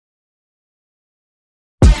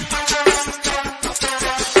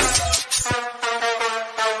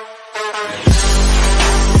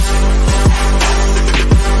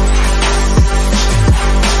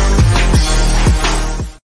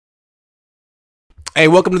Hey,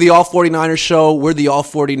 welcome to the All49ers show. We're the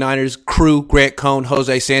All49ers crew, Grant Cohn,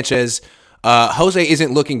 Jose Sanchez. Jose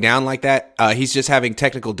isn't looking down like that. He's just having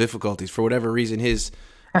technical difficulties. For whatever reason, his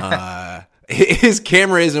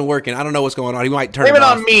camera isn't working. I don't know what's going on. He might turn it off. Blame it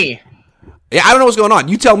on me. Yeah, I don't know what's going on.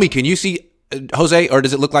 You tell me. Can you see Jose, or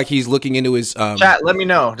does it look like he's looking into his Chat, let me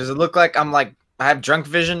know. Does it look like I have drunk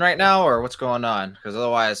vision right now, or what's going on? Because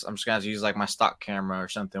otherwise, I'm just gonna have to use like my stock camera or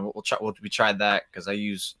something. We tried that because I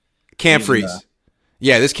use cam freeze.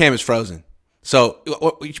 Yeah, this cam is frozen. So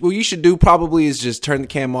what you should do probably is just turn the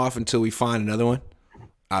cam off until we find another one.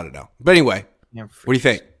 I don't know. But anyway, what do you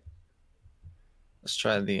think? Let's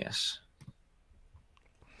try this.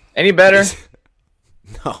 Any better?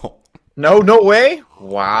 No way?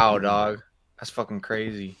 Wow, dog. That's fucking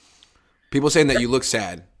crazy. People saying that you look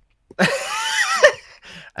sad.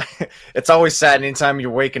 It's always sad anytime you're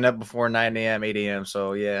waking up before 9 a.m., 8 a.m.,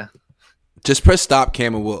 so yeah. Just press stop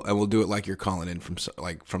cam and we'll do it like you're calling in from. All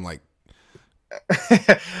right,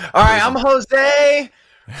 I'm Jose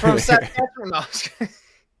from Saskatchewan.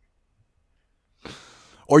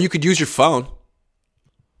 Or you could use your phone.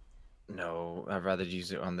 No, I'd rather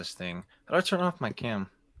use it on this thing. How do I turn off my cam?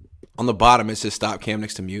 On the bottom, it says stop cam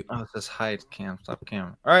next to mute. Oh, it says hide cam, stop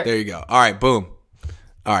cam. All right. There you go. All right, boom.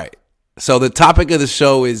 All right. So the topic of the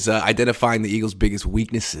show is identifying the Eagles' biggest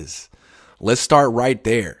weaknesses. Let's start right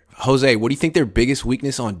there. Jose, what do you think their biggest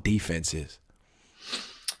weakness on defense is?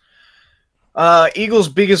 Eagles'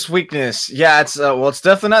 biggest weakness. Yeah, it's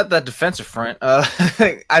definitely not that defensive front.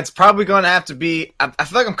 It's probably going to have to be. I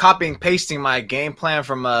feel like I'm copying and pasting my game plan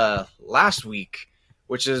from last week,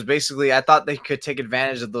 which is basically I thought they could take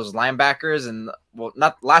advantage of those linebackers, and well,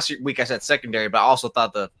 not last week I said secondary, but I also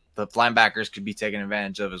thought the linebackers could be taken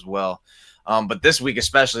advantage of as well. But this week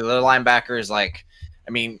especially, their linebackers,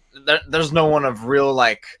 there's no one of real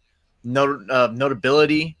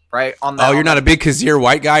notability, right? On that. Oh, you're not a big Kazir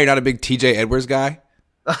White guy? You're not a big TJ Edwards guy?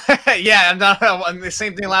 Yeah, I'm not. The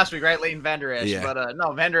same thing last week, right? Leighton Vander Esch. Yeah. But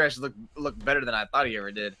no, Vander Esch looked better than I thought he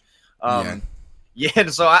ever did. Yeah,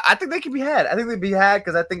 so I think they could be had. I think they'd be had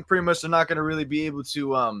because I think pretty much they're not going to really be able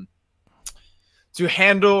to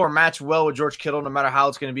handle or match well with George Kittle, no matter how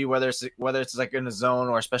it's going to be, whether it's like in the zone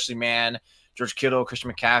or especially man, George Kittle,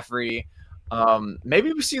 Christian McCaffrey.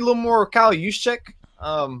 Maybe we see a little more Kyle Juszczyk.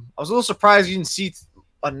 I was a little surprised you didn't see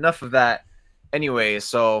enough of that anyway.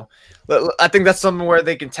 So I think that's something where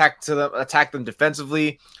they can attack them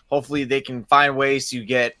defensively. Hopefully they can find ways to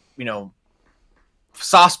get,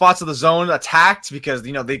 soft spots of the zone attacked because,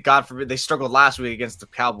 God forbid, they struggled last week against the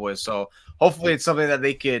Cowboys. So hopefully it's something that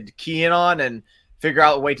they could key in on and figure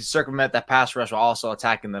out a way to circumvent that pass rush while also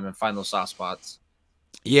attacking them and find those soft spots.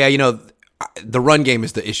 Yeah, the run game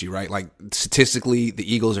is the issue, right? Like statistically,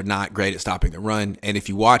 the Eagles are not great at stopping the run. And if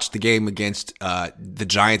you watch the game against the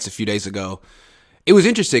Giants a few days ago, it was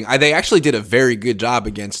interesting. They actually did a very good job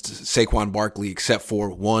against Saquon Barkley, except for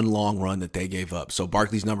one long run that they gave up. So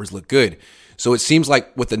Barkley's numbers look good. So it seems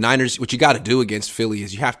like with the Niners, what you got to do against Philly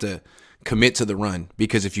is you have to commit to the run,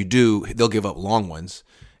 because if you do, they'll give up long ones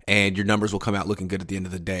and your numbers will come out looking good at the end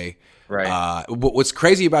of the day. Right. What's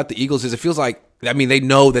crazy about the Eagles is it feels like, they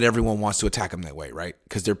know that everyone wants to attack them that way, right?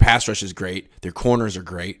 Because their pass rush is great. Their corners are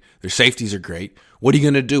great. Their safeties are great. What are you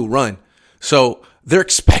going to do? Run. So they're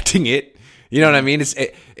expecting it. You know what I mean?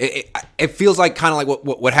 It feels like kind of like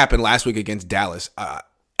what happened last week against Dallas.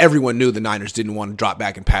 Everyone knew the Niners didn't want to drop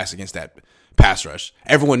back and pass against that pass rush.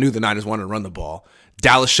 Everyone knew the Niners wanted to run the ball.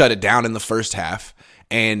 Dallas shut it down in the first half,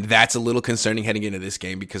 and that's a little concerning heading into this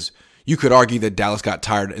game because you could argue that Dallas got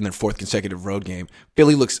tired in their fourth consecutive road game.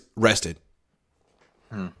 Philly looks rested.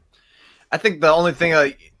 I think the only thing,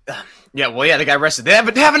 they got rested. They have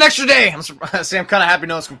an extra day. I'm kind of happy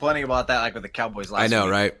no one's complaining about that, like with the Cowboys last week. I know,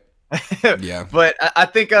 right? Yeah. But I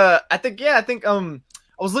think I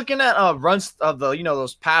was looking at runs of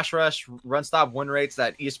those pass rush run stop win rates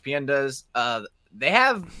that ESPN does. They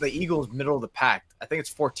have the Eagles middle of the pack. I think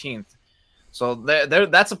it's 14th. So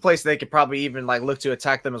that's a place they could probably even look to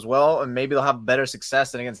attack them as well, and maybe they'll have better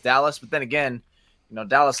success than against Dallas. But then again,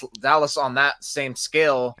 Dallas on that same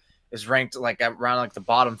scale is ranked around the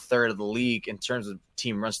bottom third of the league in terms of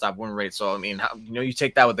team run stop win rate. So, you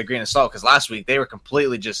take that with a grain of salt because last week they were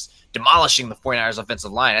completely just demolishing the 49ers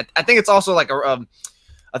offensive line. I think it's also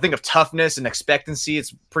a thing of toughness and expectancy.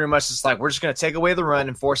 It's pretty much just we're just going to take away the run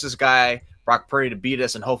and force this guy, Brock Purdy, to beat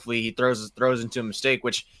us, and hopefully he throws into a mistake,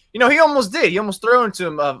 which, he almost did. He almost threw into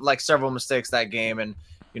him several mistakes that game, and,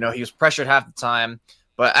 he was pressured half the time.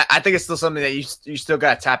 But I think it's still something that you still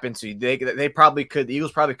got to tap into. The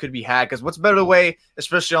Eagles probably could be had because what's better way,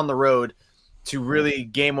 especially on the road, to really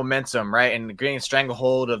gain momentum, right, and getting a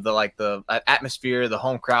stranglehold of the atmosphere, the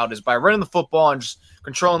home crowd, is by running the football and just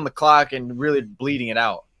controlling the clock and really bleeding it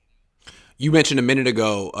out. You mentioned a minute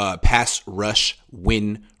ago pass rush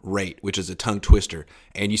win rate, which is a tongue twister,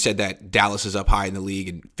 and you said that Dallas is up high in the league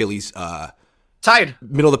and Philly's tied,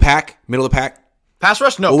 middle of the pack. Pass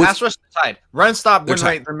rush, no, pass rush tied. Run stop win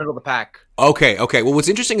rate, they're middle of the pack. Okay. Well, what's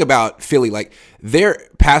interesting about Philly, like their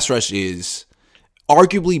pass rush is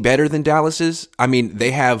arguably better than Dallas's. I mean,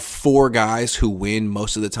 they have 4 guys who win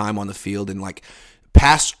most of the time on the field, and like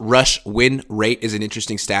pass rush win rate is an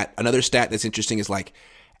interesting stat. Another stat that's interesting is like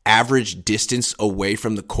average distance away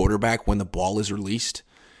from the quarterback when the ball is released,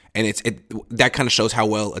 and that kind of shows how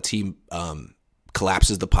well a team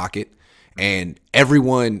collapses the pocket. And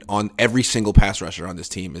everyone on every single pass rusher on this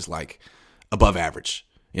team is like above average,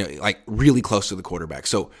 like really close to the quarterback.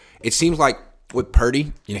 So it seems like with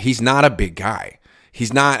Purdy, he's not a big guy.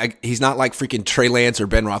 He's not like freaking Trey Lance or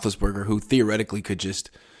Ben Roethlisberger, who theoretically could just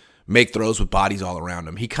make throws with bodies all around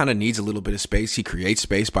him. He kind of needs a little bit of space. He creates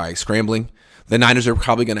space by scrambling. The Niners are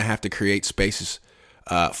probably going to have to create spaces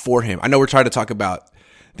for him. I know we're trying to talk about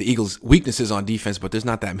the Eagles' weaknesses on defense, but there's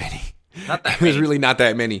not that many. There's really not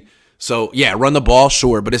that many. So, yeah, run the ball,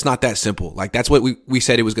 sure, but it's not that simple. Like, that's what we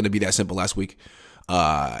said it was going to be that simple last week.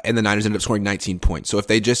 And the Niners ended up scoring 19 points. So if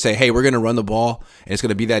they just say, hey, we're going to run the ball and it's going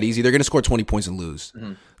to be that easy, they're going to score 20 points and lose.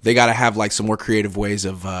 Mm-hmm. They got to have like some more creative ways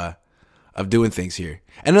of doing things here.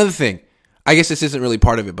 Another thing, I guess this isn't really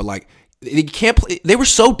part of it, but like they can't play. They were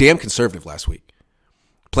so damn conservative last week,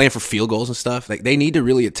 playing for field goals and stuff. Like they need to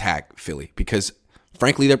really attack Philly because,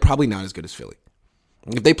 frankly, they're probably not as good as Philly.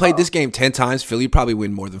 If they played this game 10 times, Philly would probably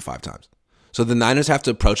win more than 5 times. So the Niners have to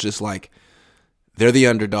approach this like they're the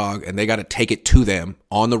underdog, and they got to take it to them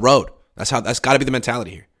on the road. That's got to be the mentality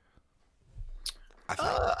here.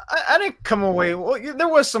 I didn't come away. Well, there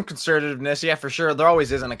was some conservativeness, yeah, for sure. There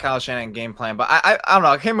always is in a Kyle Shanahan game plan, but I don't know.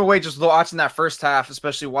 I came away just watching that first half,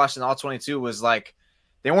 especially watching all 22, was like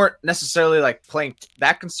they weren't necessarily like playing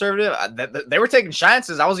that conservative. They were taking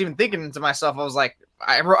chances. I was even thinking to myself, I was like,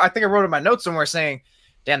 I think I wrote in my notes somewhere saying,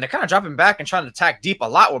 damn, they're kind of dropping back and trying to attack deep a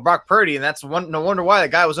lot with Brock Purdy, and that's no wonder why the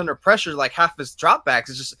guy was under pressure like half his dropbacks.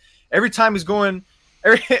 It's just every time he's going,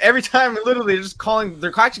 every time literally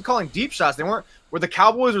they're actually calling deep shots. They weren't where the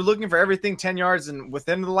Cowboys were looking for everything 10 yards and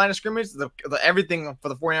within the line of scrimmage. Everything for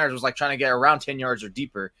the 49ers was like trying to get around 10 yards or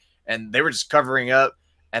deeper, and they were just covering up.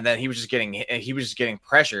 And then he was just getting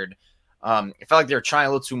pressured. I felt like they were trying a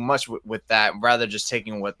little too much with that, rather just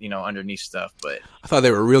taking what underneath stuff. But I thought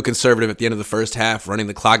they were real conservative at the end of the first half, running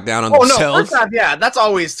the clock down on themselves. No, first half, yeah, that's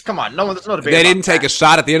always come on. There's no debate. They didn't take a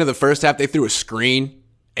shot at the end of the first half. They threw a screen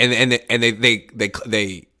and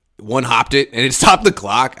they one hopped it and it stopped the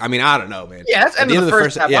clock. I mean, I don't know, man. Yeah, that's end of the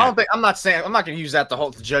first half. Yeah. I'm not going to use that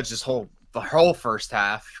to judge the whole first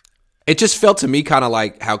half. It just felt to me kind of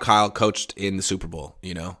like how Kyle coached in the Super Bowl,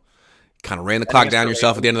 kind of ran the clock down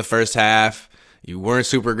yourself at the end of the first half. You weren't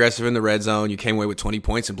super aggressive in the red zone. You came away with 20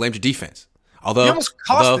 points and blamed your defense. Although he almost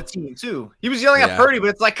cost the team too. He was yelling at Purdy, but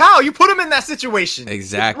it's like, Kyle, you put him in that situation.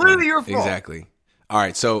 Exactly. It's literally your fault. Exactly. All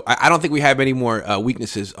right, so I don't think we have any more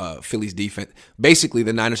weaknesses. Philly's defense. Basically,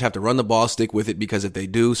 the Niners have to run the ball, stick with it, because if they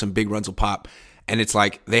do, some big runs will pop. And it's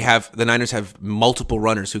like the Niners have multiple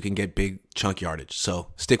runners who can get big chunk yardage. So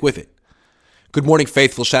stick with it. Good morning,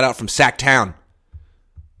 Faithful. Shout out from Sacktown.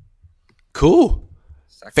 Cool.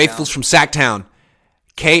 Faithful's from Sacktown.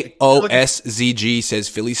 KOSZG says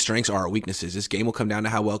Philly's strengths are our weaknesses. This game will come down to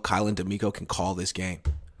how well Kyle and D'Amico can call this game.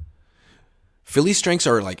 Philly's strengths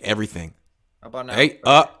are like everything. How about now? Hey,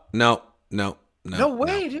 no. No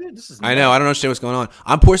way, dude. This is. I know. I don't understand what's going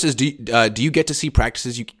on. Poor says, do you get to see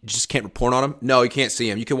practices? You just can't report on them? No, you can't see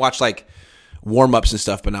them. You can watch like warm-ups and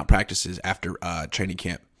stuff, but not practices after training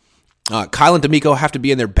camp. Kyle and D'Amico have to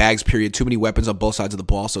be in their bags, period. Too many weapons on both sides of the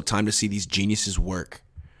ball, so time to see these geniuses work.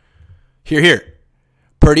 Here.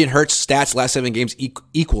 Purdy and Hurts stats last 7 games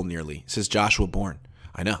equal nearly, says Joshua Bourne.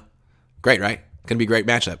 I know. Great, right? Going to be a great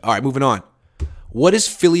matchup. All right, moving on. What is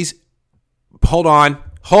Philly's... Hold on. Ow,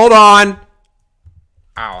 hold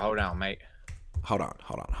on, mate. Hold on.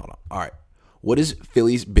 All right. What is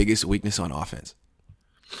Philly's biggest weakness on offense?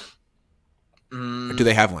 Or do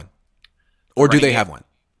they have one? Or do they have one?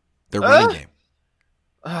 Their running game.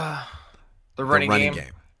 The running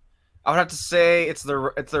game. I would have to say it's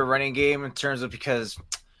their running game in terms of, because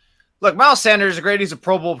look, Miles Sanders is great. He's a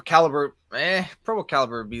Pro Bowl caliber. Pro Bowl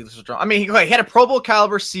caliber would be strong. I mean, he had a Pro Bowl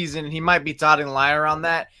caliber season, and he might be dotting the line around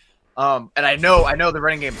that. And I know the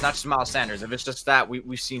running game is not just Miles Sanders. If it's just that,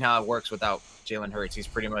 we've seen how it works without Jalen Hurts. He's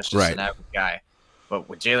pretty much just an average guy. But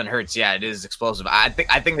with Jalen Hurts, yeah, it is explosive. I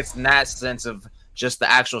think it's in that sense of just the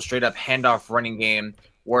actual straight up handoff running game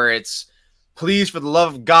where it's, please, for the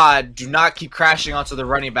love of God, do not keep crashing onto the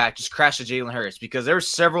running back. Just crash to Jalen Hurts, because there were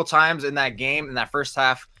several times in that game, in that first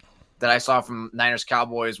half, that I saw from Niners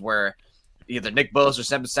Cowboys where either Nick Bosa or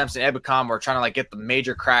Samson Ebukam were trying to like get the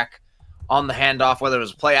major crack on the handoff, whether it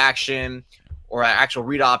was play action or an actual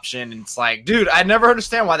read option. And it's like, dude, I never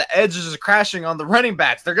understand why the edge is just crashing on the running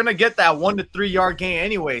backs. They're gonna get that 1 to 3 yard gain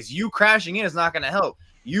anyways. You crashing in is not gonna help.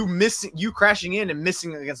 You crashing in and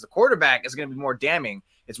missing against the quarterback is gonna be more damning.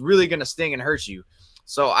 It's really going to sting and hurt you.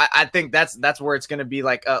 So I think that's where it's going to be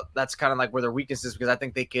like, that's kind of like where their weakness is, because I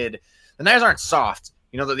think the Niners aren't soft.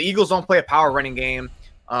 You know, the Eagles don't play a power running game.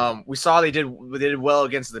 We saw they did well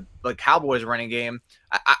against the Cowboys running game.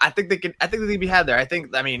 I think they could be had there.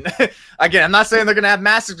 I mean, again, I'm not saying they're going to have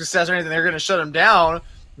massive success or anything. They're going to shut them down,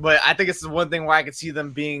 but I think it's the one thing where I could see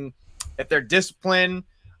them being, if they're disciplined,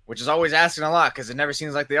 which is always asking a lot because it never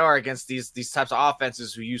seems like they are against these types of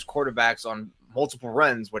offenses who use quarterbacks on multiple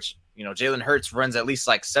runs, which, you know, Jalen Hurts runs at least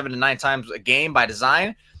like 7 to 9 times a game by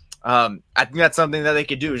design. I think that's something that they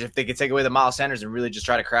could do, is if they could take away the Miles Sanders and really just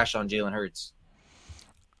try to crash on Jalen Hurts.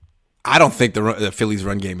 I don't think the Phillies'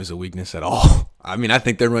 run game is a weakness at all. I mean, I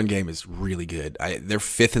think their run game is really good. They're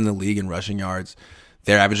 5th in the league in rushing yards.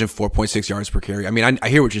 They're averaging 4.6 yards per carry. I mean, I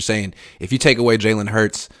hear what you're saying. If you take away Jalen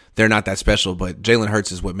Hurts, they're not that special, but Jalen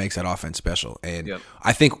Hurts is what makes that offense special. And yep.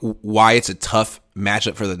 I think why it's a tough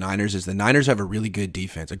matchup for the Niners is the Niners have a really good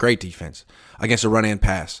defense, a great defense against a run and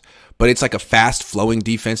pass. But it's like a fast flowing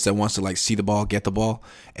defense that wants to like see the ball, get the ball.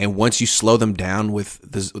 And once you slow them down with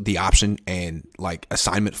the option and like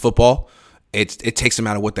assignment football, it takes them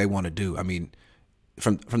out of what they want to do. I mean,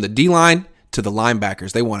 from the D-line to the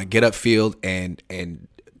linebackers, they want to get upfield and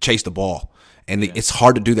chase the ball. And it's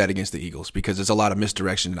hard to do that against the Eagles because there's a lot of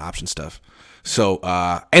misdirection and option stuff. So,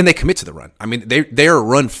 and they commit to the run. I mean, they're a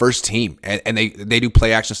run first team, and they do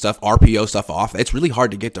play action stuff, RPO stuff off. It's really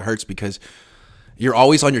hard to get to Hurts because you're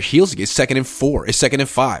always on your heels. It's 2nd and 4. It's 2nd and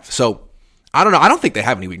 5. So, I don't know. I don't think they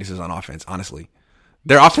have any weaknesses on offense, honestly.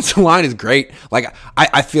 Their offensive line is great. Like,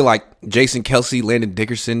 I feel like Jason Kelce, Landon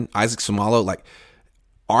Dickerson, Isaac Somalo, like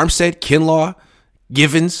Armstead, Kinlaw,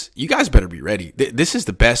 Givens, you guys better be ready. This is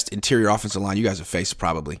the best interior offensive line you guys have faced,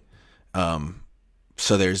 probably.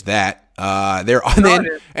 So there's that. And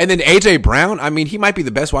then AJ Brown. I mean, he might be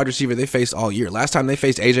the best wide receiver they faced all year. Last time they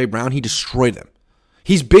faced AJ Brown, he destroyed them.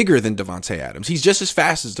 He's bigger than Devontae Adams. He's just as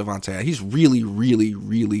fast as Devontae Adams. He's really, really,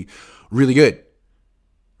 really, really good.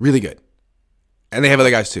 Really good. And they have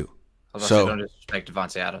other guys too. So don't disrespect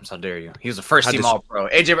Devontae Adams. How dare you? He was a first-team All-Pro.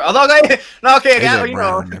 AJ Brown. AJ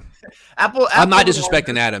Brown, Apple. I'm not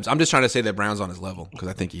disrespecting Adams. I'm just trying to say that Brown's on his level because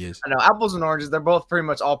I think he is. I know apples and oranges. They're both pretty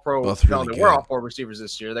much All-Pro. Both really we're all 4 receivers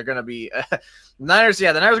this year. They're going to be Niners.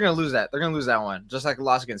 Yeah, the Niners are going to lose that. They're going to lose that one, just like the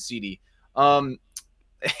loss against CD.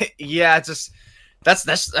 Yeah, it's just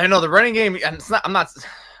that's. I know the running game. And it's not. I'm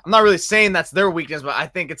not really saying that's their weakness, but I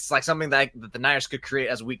think it's like something that the Niners could create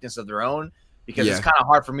as a weakness of their own. Because it's kind of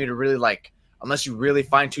hard for me to really like, unless you really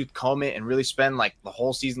fine-tooth comb it and really spend like the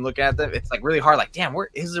whole season looking at them, it's like really hard. Like, damn, where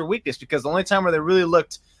is their weakness? Because the only time where they really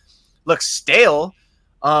looked stale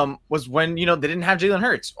was when, you know, they didn't have Jalen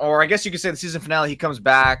Hurts. Or I guess you could say the season finale, he comes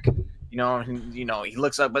back, he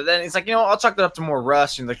looks up, but then it's like, I'll chalk that up to more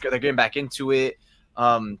rust and they're getting back into it.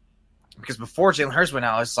 Because before Jalen Hurts went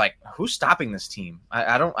out, it's like, who's stopping this team?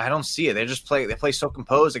 I don't see it. They play so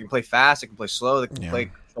composed. They can play fast. They can play slow. They can play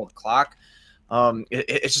control the clock.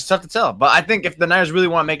 It's just tough to tell. But I think if the Niners really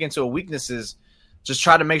want to make it into a weakness, is just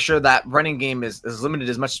try to make sure that running game is limited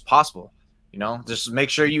as much as possible. Just make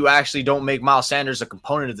sure you actually don't make Miles Sanders a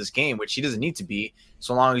component of this game, which he doesn't need to be,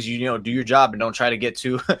 so long as you do your job and don't try to get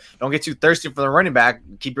too thirsty for the running back.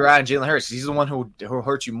 Keep your eye on Jalen Hurts. He's the one who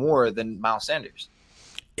hurt you more than Miles Sanders.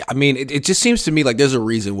 I mean, it just seems to me like there's a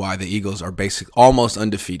reason why the Eagles are almost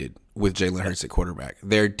undefeated with Jalen Hurts at quarterback.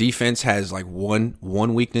 Their defense has like one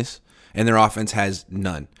weakness, and their offense has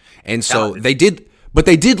none. And so they did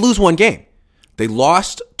lose one game. They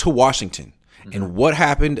lost to Washington. Mm-hmm. And what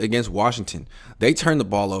happened against Washington? They turned the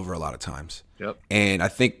ball over a lot of times. Yep. And I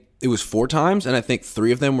think it was 4 times, and I think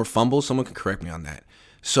 3 of them were fumbles. Someone can correct me on that.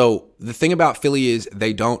 So the thing about Philly is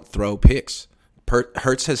they don't throw picks.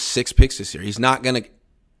 Hurts has 6 picks this year. He's not gonna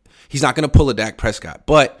pull a Dak Prescott.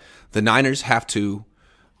 But the Niners have to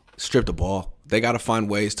strip the ball. They got to find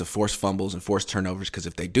ways to force fumbles and force turnovers, because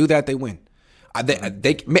if they do that, they win.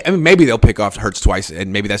 Maybe they'll pick off Hurts twice,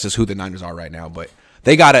 and maybe that's just who the Niners are right now. But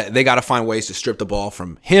they gotta find ways to strip the ball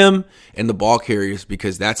from him and the ball carriers,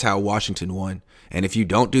 because that's how Washington won. And if you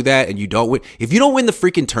don't do that and you don't win, if you don't win the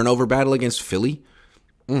freaking turnover battle against Philly,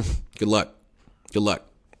 good luck. Good luck.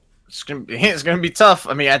 It's gonna be tough.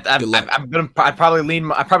 I mean, I probably lean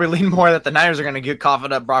more that the Niners are gonna get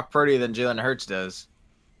confident Brock Purdy than Jalen Hurts does.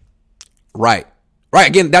 Right.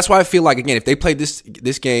 Again, that's why I feel like, again, if they played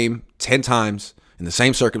this game 10 times in the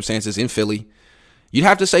same circumstances in Philly, you'd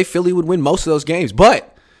have to say Philly would win most of those games.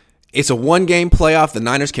 But it's a one-game playoff. The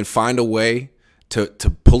Niners can find a way to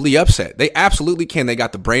pull the upset. They absolutely can. They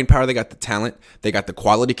got the brain power. They got the talent. They got the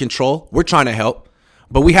quality control. We're trying to help.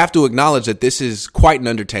 But we have to acknowledge that this is quite an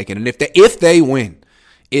undertaking. And if they win,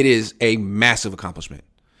 it is a massive accomplishment.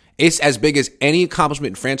 It's as big as any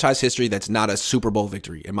accomplishment in franchise history that's not a Super Bowl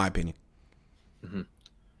victory, in my opinion. Mm-hmm.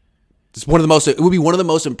 It would be one of the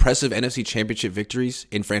most impressive NFC Championship victories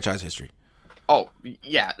in franchise history. Oh,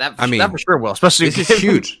 yeah, that for sure will. Especially this is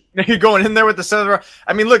huge. You're going in there with the 7th.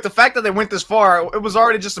 I mean, look, the fact that they went this far, it was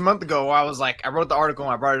already just a month ago where I wrote the article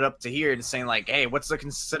and I brought it up to here and saying like, hey, what's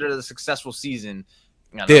considered a successful season?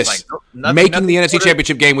 Making the NFC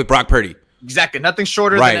Championship game with Brock Purdy. Exactly. Nothing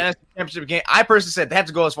shorter than an NFC Championship game. I personally said they have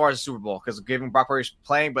to go as far as the Super Bowl because given Brock Purdy's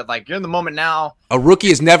playing, but like you're in the moment now. A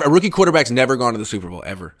rookie quarterback's never gone to the Super Bowl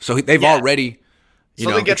ever. So they've already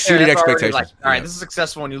exceeded expectations. Like, all right, this is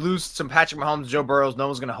successful. When you lose some Patrick Mahomes, Joe Burrows, no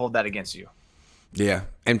one's going to hold that against you. Yeah.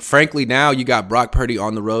 And frankly, now you got Brock Purdy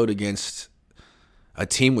on the road against a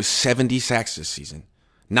team with 70 sacks this season,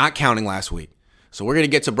 not counting last week. So we're going to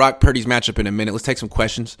get to Brock Purdy's matchup in a minute. Let's take some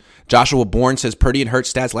questions. Joshua Bourne says Purdy and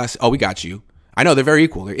Hurts stats last. Oh, we got you. I know they're very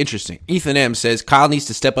equal. They're interesting. Ethan M says Kyle needs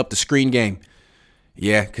to step up the screen game.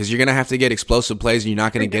 Yeah, because you're going to have to get explosive plays and you're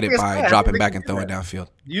not going to get it by dropping back and throwing downfield.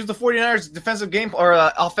 Use the 49ers defensive game or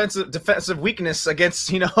offensive defensive weakness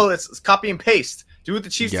against, it's copy and paste. Do what the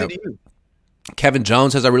Chiefs did to you. Kevin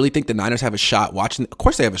Jones says, I really think the Niners have a shot. Of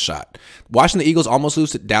course they have a shot. Watching the Eagles almost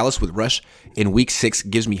lose to Dallas with Rush in Week 6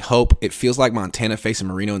 gives me hope. It feels like Montana facing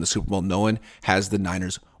Marino in the Super Bowl. No one has the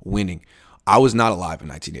Niners winning. I was not alive in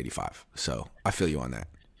 1985, so I feel you on that.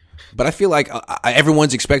 But I feel like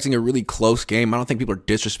everyone's expecting a really close game. I don't think people are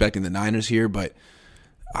disrespecting the Niners here, but,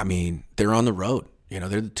 I mean, they're on the road. They're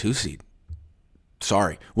the 2 seed.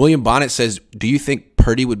 Sorry. William Bonnet says, do you think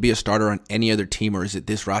Purdy would be a starter on any other team, or is it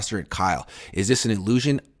this roster and Kyle? Is this an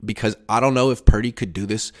illusion? Because I don't know if Purdy could do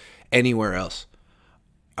this anywhere else.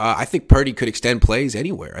 I think Purdy could extend plays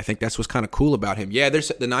anywhere. I think that's what's kind of cool about him. Yeah,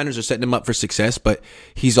 the Niners are setting him up for success, but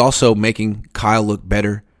he's also making Kyle look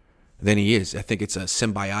better than he is. I think it's a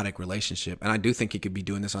symbiotic relationship, and I do think he could be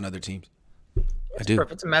doing this on other teams. I do.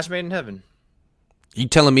 Perfect. It's a match made in heaven. You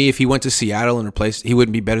telling me if he went to Seattle and replaced, he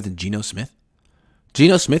wouldn't be better than Geno Smith?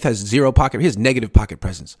 Geno Smith has zero pocket. He has negative pocket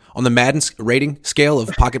presence. On the Madden rating scale of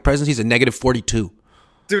pocket presence, he's a negative 42.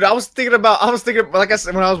 Dude, I was thinking, like I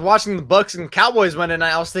said, when I was watching the Bucs and Cowboys win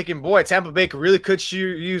tonight, I was thinking, boy, Tampa Bay really could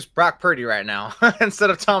use Brock Purdy right now instead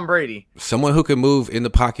of Tom Brady. Someone who can move in the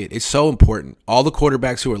pocket. It's so important. All the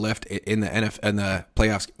quarterbacks who are left in the NFL and the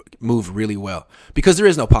playoffs move really well because there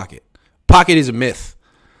is no pocket. Pocket is a myth.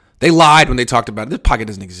 They lied when they talked about it. This pocket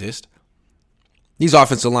doesn't exist. These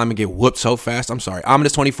offensive linemen get whooped so fast. I'm sorry.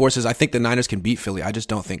 Ominous24 says, I think the Niners can beat Philly. I just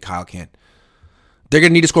don't think Kyle can. They're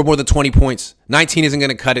going to need to score more than 20 points. 19 isn't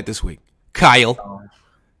going to cut it this week. Kyle.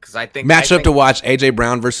 Matchup to watch, A.J.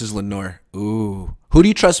 Brown versus Lenore. Ooh. Who do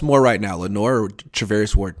you trust more right now, Lenore or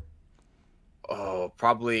Travaris Ward? Oh,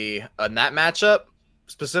 probably in that matchup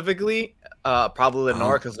specifically, probably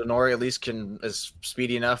Lenore because Lenore at least is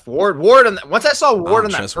speedy enough. Ward. Once I saw Ward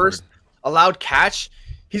on that first allowed catch,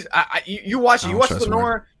 you watch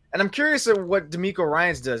Lenore. And I'm curious at what D'Amico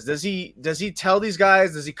Ryans does. Does he tell these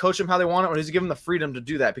guys? Does he coach them how they want it, or does he give them the freedom to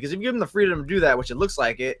do that? Because if you give them the freedom to do that, which it looks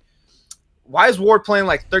like it, why is Ward playing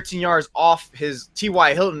like 13 yards off his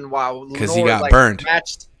T.Y. Hilton while because he got burned,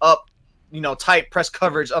 matched up, tight press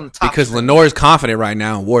coverage on the top? Because Lenore is confident right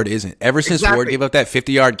now, and Ward isn't. Ever since Ward gave up that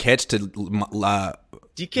 50-yard catch to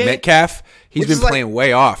DK? Metcalf, he's been playing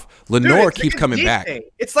way off. Lenore keeps coming back.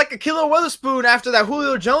 It's like Ahkello Witherspoon after that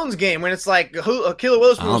Julio Jones game when it's like Ahkello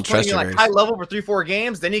Witherspoon was playing like high level for 3-4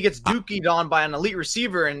 games. Then he gets dookied on by an elite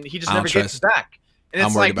receiver and he just never gets back. And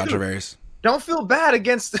I'm worried about Travaris. Don't feel bad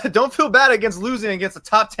against losing against a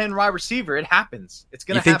top 10 wide receiver. It happens. It's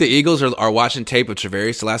gonna happen. You think the Eagles are watching tape of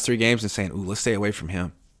Travaris the last 3 games and saying, "Ooh, let's stay away from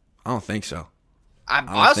him"? I don't think so. I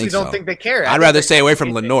honestly don't think they care. I'd rather stay away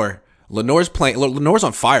from Lenore. Lenore's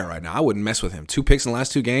on fire right now. I wouldn't mess with him. 2 picks in the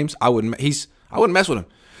last 2 games. I wouldn't mess with him.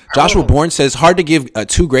 Joshua Bourne says hard to give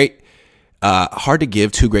 2 great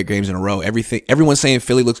games in a row. Everyone's saying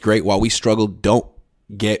Philly looks great while we struggle.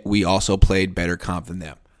 We also played better comp than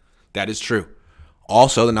them. That is true.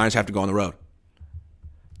 Also, the Niners have to go on the road.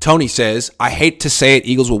 Tony says, I hate to say it,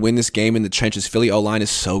 Eagles will win this game in the trenches. Philly O-line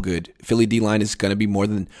is so good. Philly D-line is going to be more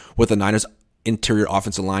than what the Niners interior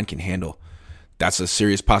offensive line can handle. That's a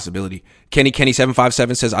serious possibility.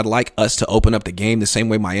 Kenny757 says, I'd like us to open up the game the same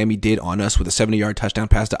way Miami did on us with a 70-yard touchdown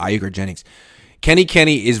pass to Ayuk or Jennings.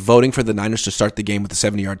 Kenny is voting for the Niners to start the game with a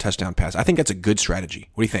 70-yard touchdown pass. I think that's a good strategy.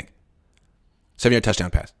 What do you think? 70-yard touchdown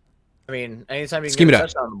pass. I mean, anytime you can get a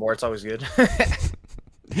touchdown on the board, it's always good.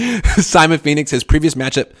 Simon Phoenix says, previous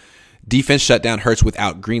matchup, defense shutdown hurts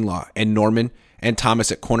without Greenlaw and Norman and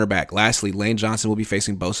Thomas at cornerback. Lastly, Lane Johnson will be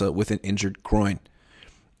facing Bosa with an injured groin.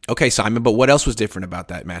 Okay, Simon, but what else was different about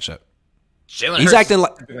that matchup? He's acting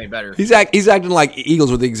like better. He's acting like Eagles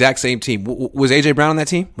were the exact same team. Was AJ Brown on that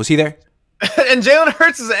team? Was he there? And Jalen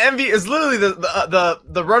Hurts is literally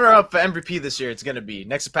the runner-up for MVP this year. It's going to be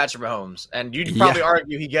next to Patrick Mahomes, and you'd probably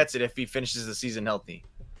argue he gets it if he finishes the season healthy.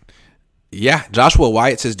 Yeah, Joshua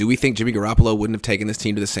Wyatt says, do we think Jimmy Garoppolo wouldn't have taken this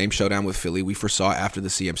team to the same showdown with Philly we foresaw after the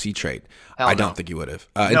CMC trade? I don't think he would have.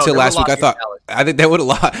 Until last week, I think they would have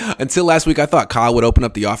lost. Until last week, I thought Kyle would open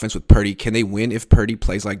up the offense with Purdy. Can they win if Purdy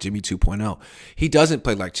plays like Jimmy 2.0? He doesn't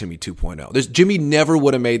play like Jimmy 2.0. Jimmy never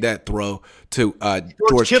would have made that throw to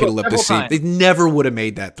George Kittle up the seam. They never would have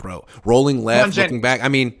made that throw. Rolling left, looking back. I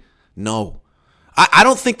mean, no. I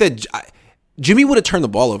don't think that Jimmy would have turned the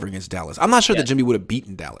ball over against Dallas. I'm not sure that Jimmy would have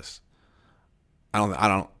beaten Dallas. I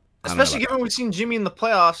don't. Especially given we've seen Jimmy in the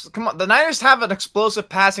playoffs. Come on, the Niners have an explosive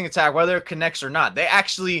passing attack, whether it connects or not.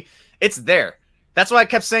 It's there. That's why I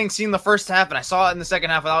kept saying seeing the first half, and I saw it in the second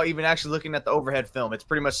half without even actually looking at the overhead film. It's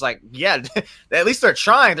pretty much like, yeah, at least they're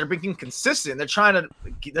trying. They're being consistent. They're trying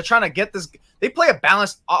to get this. They play a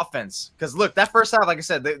balanced offense. Because look, that first half, like I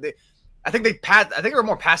said, I think they were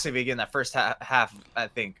more passive again that first half. I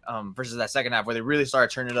think versus that second half where they really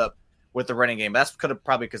started turning it up with the running game. That's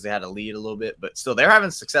probably because they had a lead a little bit, but still they're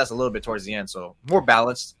having success a little bit towards the end. So more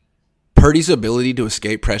balanced. Purdy's ability to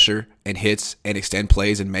escape pressure and hits and extend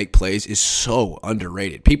plays and make plays is so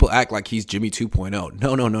underrated. People act like he's Jimmy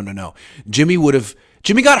 2.0. No.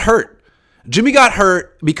 Jimmy got hurt. Jimmy got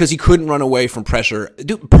hurt because he couldn't run away from pressure.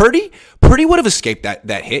 Dude, Purdy would have escaped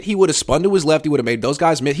that hit. He would have spun to his left. He would have made those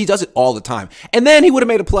guys miss. He does it all the time. And then he would have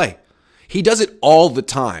made a play. He does it all the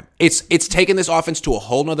time. It's taken this offense to a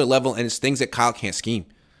whole nother level, and it's things that Kyle can't scheme.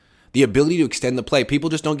 The ability to extend the play. People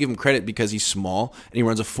just don't give him credit because he's small and he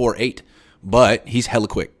runs a 4.8, but he's hella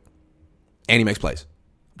quick. And he makes plays.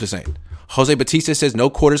 Just saying. Jose Batista says, no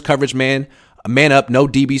quarters coverage, man. Man up, no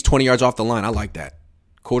DBs 20 yards off the line. I like that.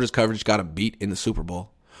 Quarters coverage got a beat in the Super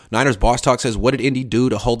Bowl. Niners Boss Talk says, what did Indy do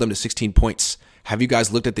to hold them to 16 points? Have you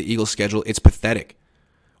guys looked at the Eagles schedule? It's pathetic.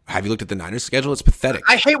 Have you looked at the Niners schedule? It's pathetic.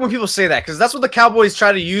 I hate when people say that because that's what the Cowboys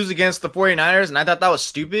try to use against the 49ers, and I thought that was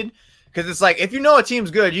stupid because it's like, if you know a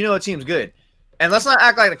team's good, you know a team's good. And let's not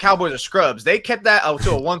act like the Cowboys are scrubs. They kept that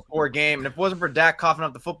to a one-score game, and if it wasn't for Dak coughing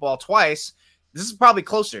up the football twice, this is probably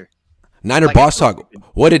closer. Niner Boss Talk,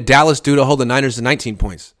 what did Dallas do to hold the Niners to 19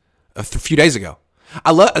 points a few days ago?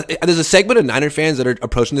 There's a segment of Niner fans that are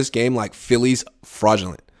approaching this game like Philly's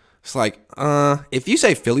fraudulent. It's like, if you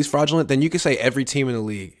say Philly's fraudulent, then you can say every team in the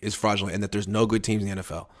league is fraudulent and that there's no good teams in the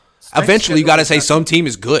NFL. Eventually, you got to say some team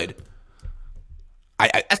is good.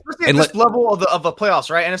 Especially at this level of the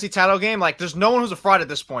playoffs, right? NFC title game, like there's no one who's a fraud at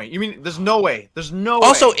this point. You mean there's no way. There's no way.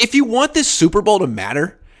 Also, if you want this Super Bowl to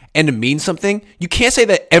matter and to mean something, you can't say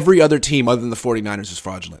that every other team other than the 49ers is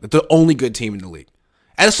fraudulent. That they're the only good team in the league.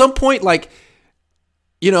 At some point, like,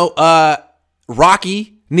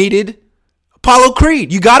 Rocky needed Apollo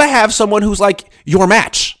Creed. You got to have someone who's like your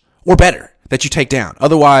match or better that you take down.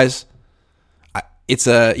 Otherwise, it's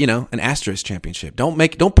an asterisk championship.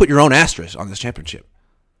 Don't put your own asterisk on this championship.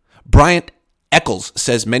 Bryant Eccles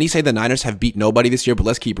says, many say the Niners have beat nobody this year, but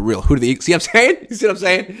let's keep it real. Who do the Eagles? See what I'm saying? You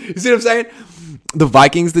see what I'm saying? The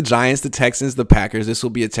Vikings, the Giants, the Texans, the Packers. This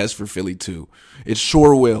will be a test for Philly too. It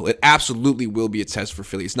sure will. It absolutely will be a test for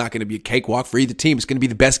Philly. It's not going to be a cakewalk for either team. It's going to be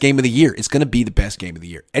the best game of the year. It's going to be the best game of the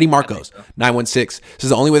year. Eddie Marcos, 916, says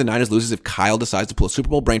the only way the Niners lose is if Kyle decides to pull a Super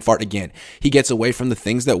Bowl brain fart again. He gets away from the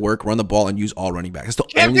things that work, run the ball, and use all running backs.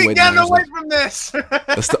 That's the only way the Niners lose. From this.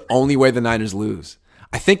 That's the only way the Niners lose.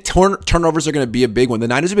 I think turnovers are going to be a big one. The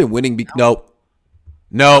Niners have been winning. Nope.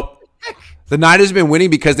 The Niners have been winning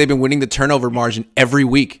because they've been winning the turnover margin every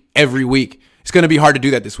week. It's going to be hard to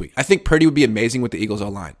do that this week. I think Purdy would be amazing with the Eagles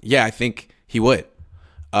O-line. Yeah, I think he would.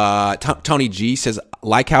 Tony G says,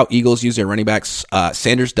 like how Eagles use their running backs,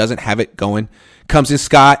 Sanders doesn't have it going. Comes in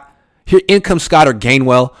Scott. Here in comes Scott or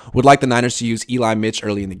Gainwell. Would like the Niners to use Eli Mitch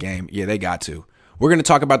early in the game. Yeah, they got to. We're going to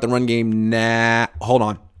talk about the run game. Hold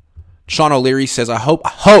on. Sean O'Leary says, I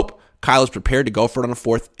hope Kyle is prepared to go for it on a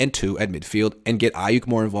 4th and 2 at midfield and get Ayuk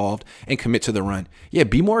more involved and commit to the run. Yeah,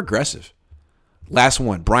 be more aggressive. Last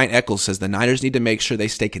one. Brian Eccles says the Niners need to make sure they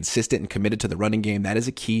stay consistent and committed to the running game. That is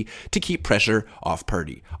a key to keep pressure off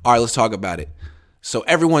Purdy. All right, let's talk about it. So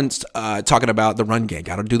everyone's talking about the run game.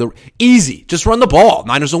 Got to do the easy. Just run the ball.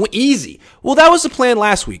 Niners don't win easy. Well, that was the plan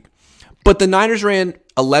last week. But the Niners ran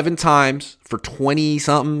 11 times for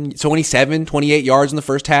 20-something, 27, 28 yards in the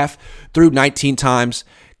first half, threw 19 times.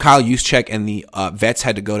 Kyle Juszczyk and the vets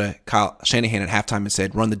had to go to Kyle Shanahan at halftime and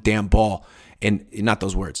said, run the damn ball. And not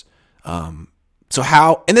those words. So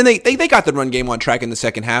how? And then they got the run game on track in the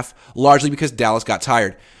second half, largely because Dallas got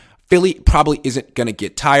tired. Philly probably isn't going to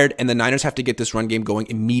get tired, and the Niners have to get this run game going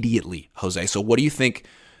immediately, Jose. So what do you think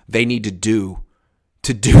they need to do?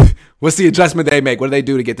 What's the adjustment they make? What do they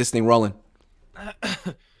do to get this thing rolling?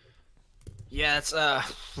 Yeah, it's yeah.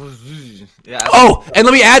 Oh, and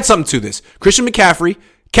let me add something to this. Christian McCaffrey,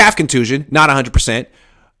 calf contusion, not 100%.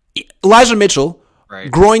 Elijah Mitchell, right.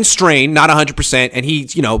 Groin strain, not 100%, and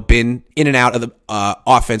he's, been in and out of the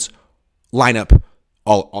offense lineup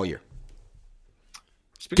all year.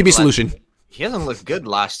 Give me a solution. He hasn't looked good the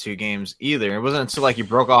last two games either. It wasn't until he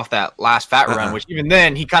broke off that last fat run, which even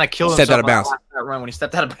then he kind of killed himself. Stepped out of bounds. That run when he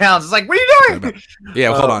stepped out of bounds. It's like, what are you doing?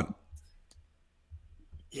 Yeah, hold on.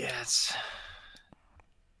 Yeah,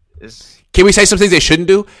 it's. Can we say some things they shouldn't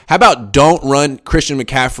do? How about don't run Christian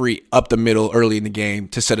McCaffrey up the middle early in the game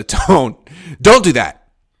to set a tone? Don't do that.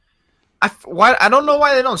 I don't know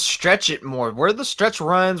why they don't stretch it more. Where are the stretch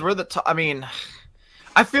runs?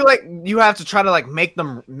 I feel like you have to try to make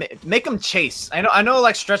them chase. I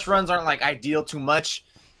know stretch runs aren't ideal too much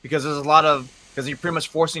because because you're pretty much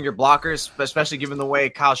forcing your blockers, especially given the way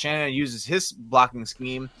Kyle Shanahan uses his blocking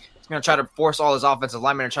scheme. He's going to try to force all his offensive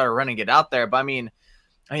linemen and try to run and get out there. But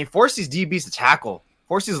force these DBs to tackle,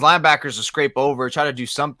 force these linebackers to scrape over, try to do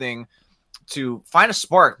something to find a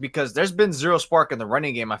spark because there's been zero spark in the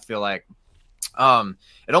running game. I feel like.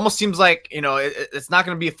 It almost seems like, it's not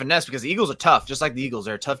going to be a finesse because the Eagles are tough, just like the Eagles.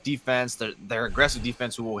 They're a tough defense. They're aggressive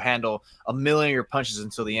defense who will handle a million of your punches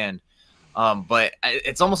until the end. But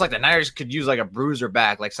it's almost like the Niners could use a bruiser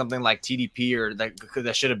back, like something like TDP or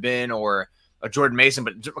that should have been, or a Jordan Mason.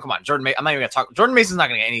 But come on, Jordan Mason. I'm not even going to talk. Jordan Mason's not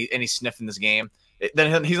going to get any sniff in this game.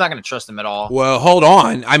 Then he's not going to trust him at all. Well, hold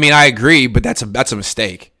on. I agree, but that's a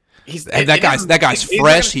mistake. That guy's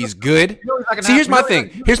fresh. He's good. See, here's my thing.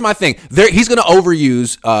 He's going to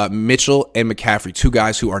overuse Mitchell and McCaffrey, two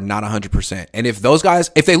guys who are not 100%. And if those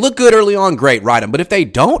guys, if they look good early on, great, ride them. But if they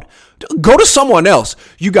don't, go to someone else.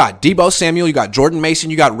 You got Deebo Samuel. You got Jordan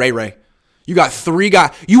Mason. You got Ray. You got three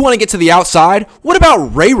guys. You want to get to the outside? What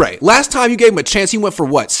about Ray? Last time you gave him a chance, he went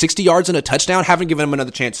for 60 yards and a touchdown. Haven't given him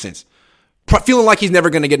another chance since. Feeling like he's never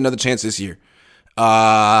going to get another chance this year.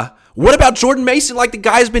 What about Jordan Mason? The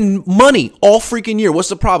guy's been money all freaking year. What's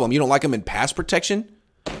the problem? You don't like him in pass protection?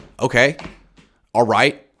 Okay. All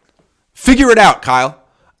right. Figure it out, Kyle.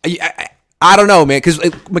 I don't know, man, because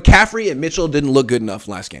McCaffrey and Mitchell didn't look good enough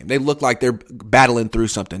last game. They look like they're battling through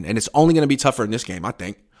something, and it's only going to be tougher in this game, I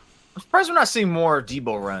think. I'm surprised we're not seeing more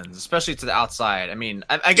Deebo runs, especially to the outside.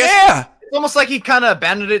 I guess it's almost like he kind of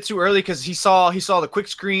abandoned it too early because he saw the quick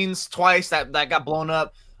screens twice that got blown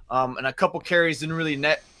up, and a couple carries didn't really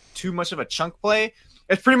net too much of a chunk play.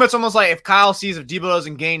 It's pretty much almost like if Kyle sees if Deebo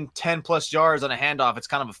doesn't gain 10 plus yards on a handoff, it's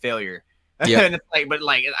kind of a failure. Yeah. And it's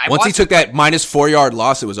once he took that -4 yard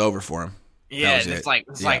loss, it was over for him. Yeah,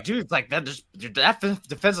 dude, that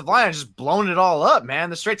defensive line is just blowing it all up, man.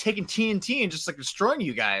 They're straight taking TNT and just destroying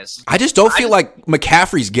you guys. I just don't feel like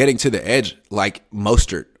McCaffrey's getting to the edge like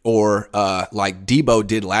Mostert or like Debo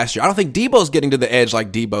did last year. I don't think Debo's getting to the edge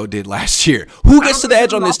like Debo did last year. Who gets to the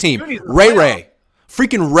edge on this team? Ray.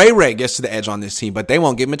 Freaking Ray gets to the edge on this team, but they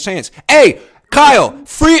won't give him a chance. Hey, Kyle,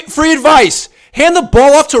 free advice. Hand the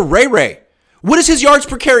ball off to Ray. What is his yards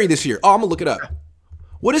per carry this year? Oh, I'm going to look it up.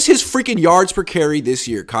 What is his freaking yards per carry this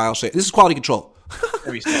year, Kyle? This is quality control.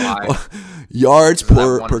 Yards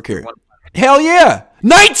per carry. Hell yeah.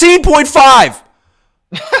 19.5.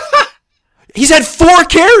 He's had 4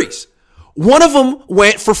 carries. One of them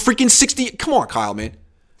went for freaking 60. Come on, Kyle, man.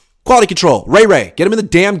 Quality control. Ray. Get him in the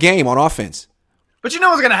damn game on offense. But you know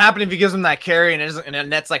what's going to happen if he gives him that carry and it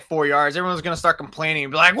nets 4 yards? Everyone's going to start complaining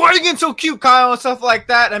and be like, why are you getting so cute, Kyle? And stuff like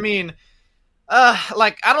that. I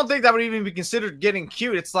don't think that would even be considered getting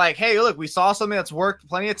cute. It's like, hey, look, we saw something that's worked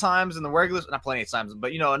plenty of times in the regular, not plenty of times,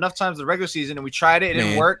 but enough times in the regular season, and we tried it, it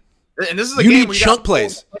didn't work. And this is a game you need chunk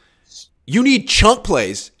plays. You need chunk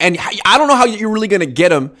plays, and I don't know how you're really going to get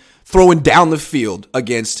them throwing down the field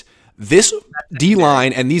against this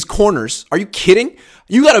D-line and these corners. Are you kidding?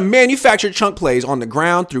 You got to manufacture chunk plays on the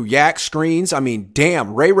ground through yak screens.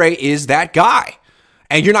 Damn, Ray is that guy.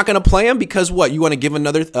 And you're not going to play him because what? You want to give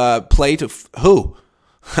another play to who?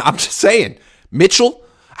 I'm just saying. Mitchell,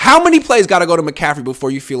 how many plays got to go to McCaffrey before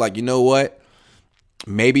you feel like, you know what?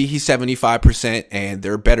 Maybe he's 75% and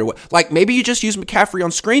they're better. Like maybe you just use McCaffrey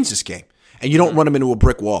on screens this game and you don't run him into a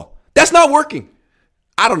brick wall. That's not working.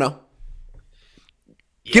 I don't know.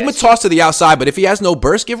 Yes. Give him a toss to the outside, but if he has no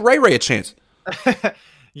burst, give Ray a chance.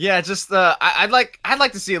 Yeah, just I'd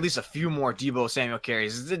like to see at least a few more Deebo Samuel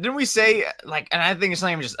carries. Didn't we say like? And I think it's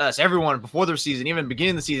not even just us. Everyone before the season, even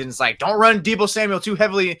beginning of the season, it's like don't run Deebo Samuel too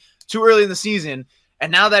heavily, too early in the season.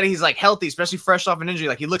 And now that he's like healthy, especially fresh off an injury,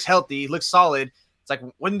 like he looks healthy, he looks solid. It's like,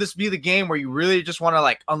 wouldn't this be the game where you really just want to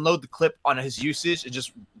like unload the clip on his usage and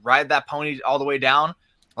just ride that pony all the way down?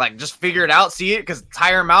 Like just figure it out, see it, because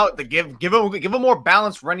tire him out. To give him more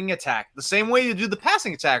balanced running attack, the same way you do the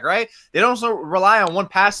passing attack, right? They don't also rely on one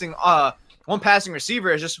passing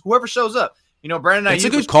receiver. It's just whoever shows up. You know, Brandon Ayuk. It's a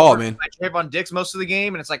good call, man. Like Trayvon Diggs most of the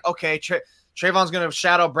game, and it's like, okay, Trayvon's going to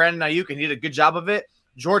shadow Brandon Ayuk, and he did a good job of it.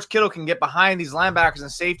 George Kittle can get behind these linebackers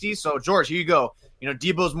and safeties. So George, here you go. You know,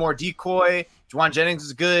 Debo's more decoy. Juwan Jennings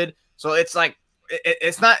is good. So it's like.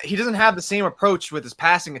 It's not. He doesn't have the same approach with his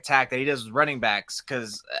passing attack that he does with running backs.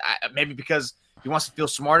 Because he wants to feel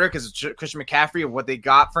smarter. Because Christian McCaffrey of what they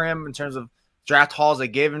got for him in terms of draft hauls they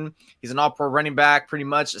gave him, he's an all-pro running back, pretty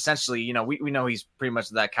much. Essentially, you know, we know he's pretty much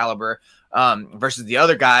that caliber. Versus the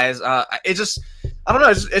other guys, I don't know.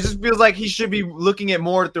 It just feels like he should be looking at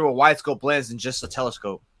more through a wide scope lens than just a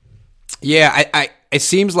telescope. Yeah, it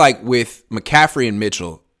seems like with McCaffrey and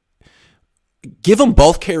Mitchell. Give them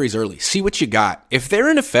both carries early. See what you got. If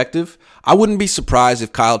they're ineffective, I wouldn't be surprised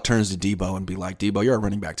if Kyle turns to Debo and be like, Debo, you're a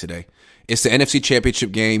running back today. It's the NFC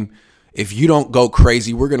Championship game. If you don't go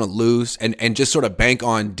crazy, we're going to lose. And just sort of bank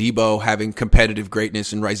on Debo having competitive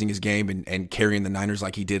greatness and raising his game and carrying the Niners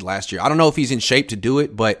like he did last year. I don't know if he's in shape to do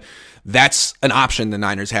it, but that's an option the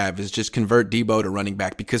Niners have is just convert Debo to running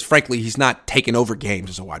back because, frankly, he's not taking over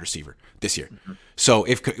games as a wide receiver this year. Mm-hmm. So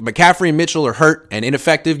if McCaffrey and Mitchell are hurt and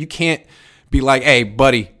ineffective, you can't be like, hey,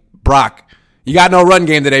 buddy, Brock, you got no run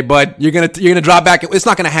game today, bud. You're gonna drop back. It's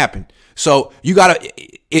not gonna happen. So you gotta.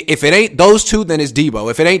 If it ain't those two, then it's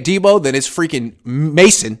Debo. If it ain't Debo, then it's freaking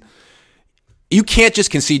Mason. You can't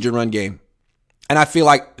just concede your run game. And I feel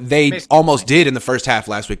like they almost did in the first half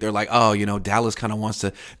last week. They're like, oh, you know, Dallas kind of wants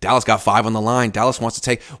to. Dallas got 5 on the line. Dallas wants to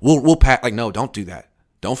take. We'll pack. Like, no, don't do that.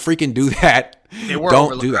 Don't freaking do that. They were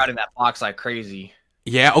overcrowding that box like crazy.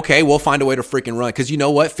 Yeah, okay, we'll find a way to freaking run. Because you know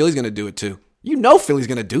what? Philly's going to do it too. You know Philly's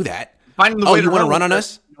going to do that. Finding the way you want to run on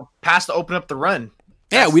us? Pass to open up the run.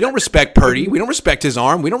 Yeah, we don't respect Purdy. We don't respect his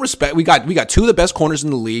arm. We got 2 of the best corners in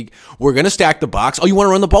the league. We're going to stack the box. Oh, you want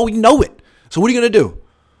to run the ball? We know it. So what are you going to do?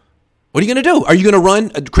 What are you going to do? Are you going to run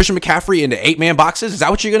Christian McCaffrey into 8-man boxes? Is that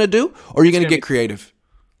what you're going to do? Or are you going to get creative?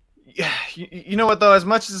 Yeah, you know what, though? As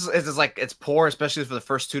much as it's like it's poor, especially for the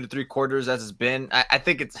first 2 to 3 quarters as it's been, I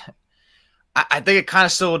think it kind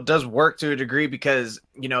of still does work to a degree because,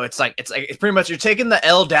 you know, it's pretty much you're taking the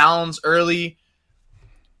L downs early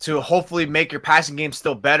to hopefully make your passing game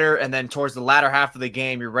still better. And then towards the latter half of the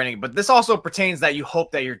game, you're running. But this also pertains that you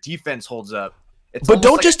hope that your defense holds up. But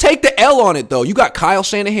don't just take the L on it, though. You got Kyle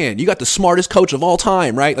Shanahan. You got the smartest coach of all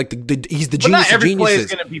time, right? Like he's the genius of geniuses. Not every play is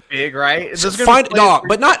going to be big, right? It doesn't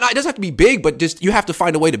have to be big, but just you have to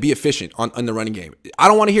find a way to be efficient on the running game. I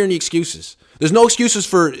don't want to hear any excuses. There's no excuses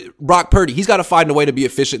for Brock Purdy. He's got to find a way to be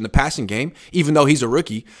efficient in the passing game, even though he's a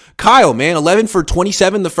rookie. Kyle, man, 11 for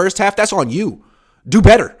 27 the first half. That's on you. Do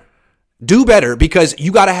better. Do better because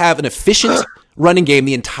you got to have an efficient running game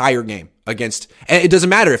the entire game against. And it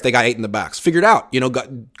doesn't matter if they got 8 in the box. Figure it out. You know, go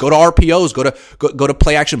to RPOs. Go to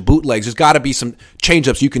play action bootlegs. There's got to be some change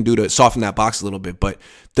ups you can do to soften that box a little bit. But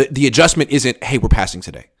the adjustment isn't, hey, we're passing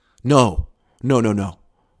today. No. But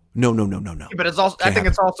it's also, I think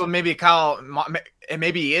it's also maybe Kyle, and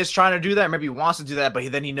maybe he is trying to do that, maybe he wants to do that,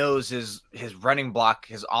 but then he knows his running block,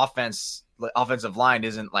 his offensive line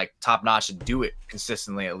isn't like top notch to do it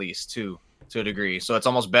consistently, at least to a degree. So it's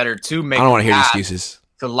almost better to make. I don't want to hear excuses.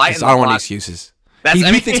 To lighten. I don't want any excuses.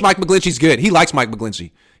 He thinks Mike McGlinchey's good. He likes Mike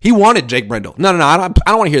McGlinchey. He wanted Jake Brendel. No. I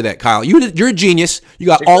don't want to hear that, Kyle. You're a genius. You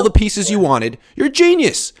got all the pieces you wanted. You're a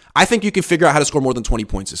genius. I think you can figure out how to score more than 20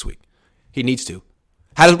 points this week. He needs to.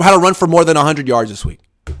 How to run for more than 100 yards this week.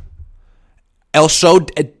 El Show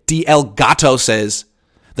DL Gato says,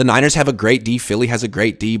 the Niners have a great D. Philly has a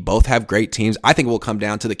great D. Both have great teams. I think it will come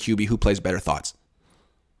down to the QB who plays better. Thoughts?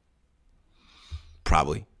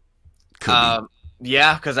 Probably. Could be.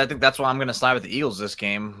 Yeah, because I think that's why I'm going to side with the Eagles this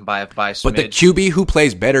game by smidge. But the QB who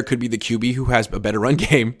plays better could be the QB who has a better run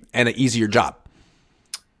game and an easier job.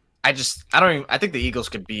 I think the Eagles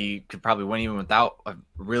could probably win even without a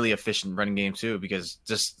really efficient running game too, because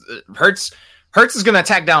just Hurts Hurts is going to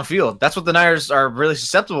attack downfield. That's what the Niners are really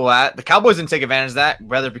susceptible at. The Cowboys didn't take advantage of that,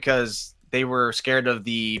 whether because they were scared of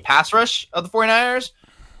the pass rush of the 49ers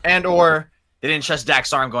and or they didn't trust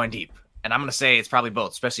Dak's arm going deep. And I'm going to say it's probably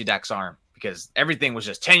both, especially Dak's arm, because everything was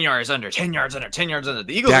just 10 yards under, 10 yards under, 10 yards under.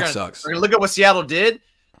 The Eagles are going to look at what Seattle did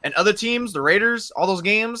and other teams, the Raiders, all those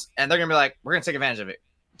games, and they're going to be like, we're going to take advantage of it.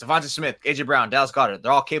 Devontae Smith, A.J. Brown, Dallas Goedert,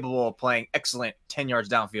 they're all capable of playing excellent 10 yards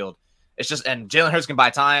downfield. It's just, and Jalen Hurts can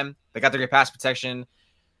buy time. They got their great pass protection.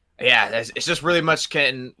 Yeah, it's just really much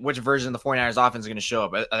which version of the 49ers offense is going to show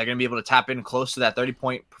up. Are they going to be able to tap in close to that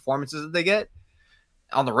 30-point performances that they get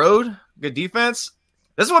on the road? Good defense.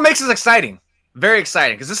 This is what makes this exciting. Very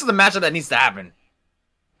exciting, because this is the matchup that needs to happen.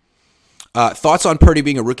 Thoughts on Purdy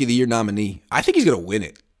being a Rookie of the Year nominee? I think he's going to win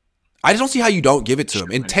it. I just don't see how you don't give it to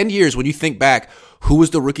him. In 10 years, when you think back, who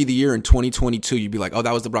was the Rookie of the Year in 2022? You'd be like, oh,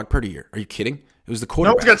 that was the Brock Purdy year. Are you kidding? It was the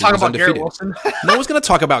quarterback. No one's going to talk about Garrett Wilson. No one's going to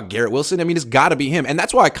talk about Garrett Wilson. I mean, it's got to be him. And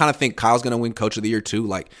that's why I kind of think Kyle's going to win Coach of the Year too.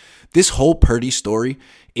 Like, this whole Purdy story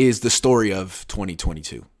is the story of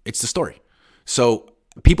 2022. It's the story. So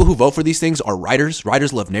people who vote for these things are writers.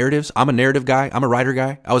 Writers love narratives. I'm a narrative guy. I'm a writer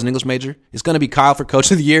guy. I was an English major. It's going to be Kyle for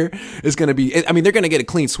Coach of the Year. It's going to be, I mean, they're going to get a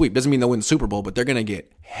clean sweep. Doesn't mean they'll win the Super Bowl, but they're going to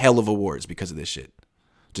get hell of awards because of this shit.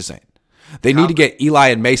 Just saying. They need to get Eli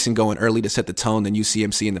and Mason going early to set the tone than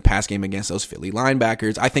UCMC in the pass game against those Philly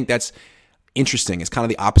linebackers. I think that's interesting. It's kind of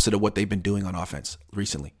the opposite of what they've been doing on offense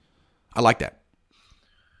recently. I like that.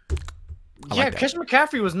 Christian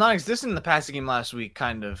McCaffrey was non-existent in the passing game last week,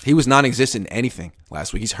 kind of. He was non-existent in anything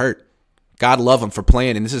last week. He's hurt. God love him for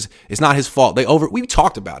playing, and it's not his fault. We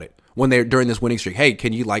talked about it when they're during this winning streak. Hey,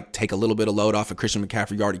 can you like take a little bit of load off of Christian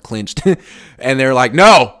McCaffrey? You already clinched. And they're like,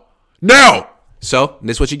 no. So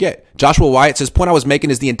this is what you get. Joshua Wyatt says, point I was making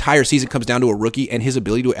is the entire season comes down to a rookie and his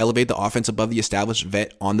ability to elevate the offense above the established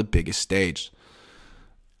vet on the biggest stage.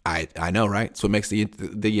 I know, right? It's what makes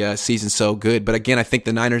the season so good. But again, I think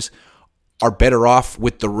the Niners are better off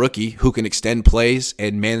with the rookie who can extend plays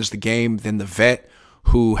and manage the game than the vet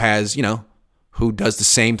who has, who does the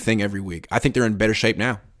same thing every week. I think they're in better shape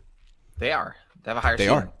now. They are. They have a higher They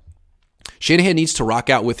ceiling. are. Shanahan needs to rock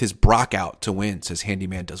out with his Brock out to win, says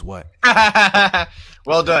Handyman does what?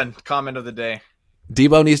 Well done. Comment of the day.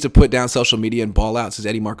 Debo needs to put down social media and ball out, says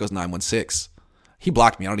Eddie Marcos 916. He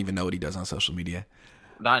blocked me. I don't even know what he does on social media.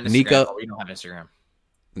 Not Instagram. Nico, We don't have Instagram.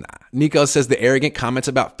 Nah. Nico says the arrogant comments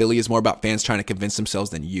about Philly is more about fans trying to convince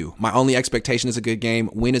themselves than you. My only expectation is a good game.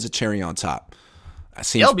 Win is a cherry on top. That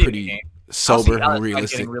seems pretty sober and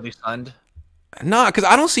realistic. Getting really stunned. No, because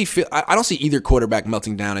I don't see either quarterback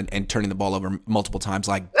melting down and turning the ball over multiple times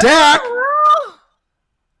like Dak.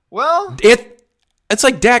 Well, it's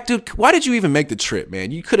like, Dak, dude, why did you even make the trip,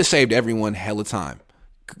 man? You could have saved everyone hella time.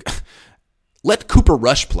 Let Cooper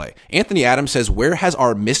Rush play. Anthony Adams says, where has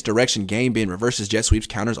our misdirection game been? Reverses, jet sweeps,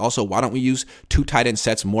 counters. Also, why don't we use 2 tight end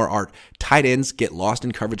sets more? Our tight ends get lost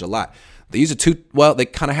in coverage a lot. They use they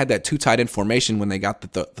kind of had that 2 tight end formation when they got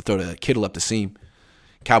the throw to Kittle up the seam.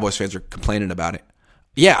 Cowboys fans are complaining about it.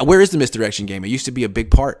 Yeah, where is the misdirection game? It used to be a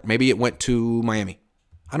big part. Maybe it went to Miami.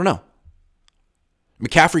 I don't know.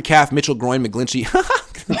 McCaffrey, calf, Mitchell, groin, McGlinchey.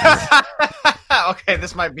 Okay,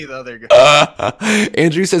 this might be the other guy.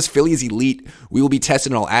 Andrew says Philly is elite. We will be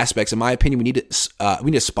tested in all aspects. In my opinion, we need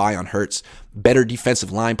to spy on Hurts. Better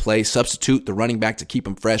defensive line play. Substitute the running back to keep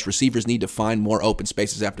him fresh. Receivers need to find more open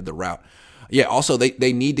spaces after the route. Yeah, also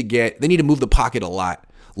they need to move the pocket a lot.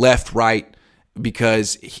 Left, right,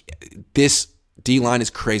 because this D-line is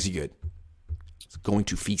crazy good. It's going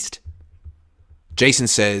to feast. Jason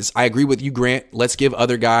says, I agree with you, Grant. Let's give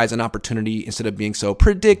other guys an opportunity instead of being so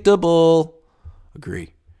predictable.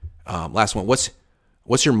 Agree. Last one.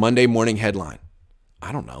 What's your Monday morning headline?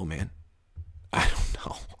 I don't know, man. I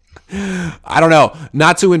don't know.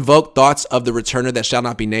 Not to invoke thoughts of the returner that shall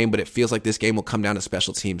not be named, but it feels like this game will come down to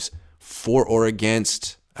special teams for or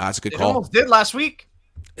against. That's a good call. It almost did last week.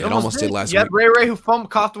 It almost did last week. You had Ray who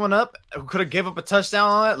coughed one up, who could have gave up a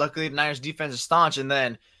touchdown on it. Luckily, the Niners defense is staunch. And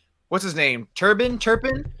then, what's his name? Turpin?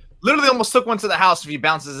 Literally almost took one to the house if he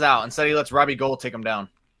bounces out. Instead, he lets Robbie Gould take him down.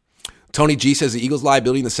 Tony G says the Eagles'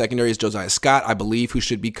 liability in the secondary is Josiah Scott. I believe who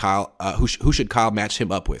should Kyle match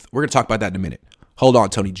him up with? We're going to talk about that in a minute. Hold on,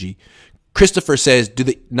 Tony G. Christopher says, do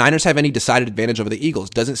the Niners have any decided advantage over the Eagles?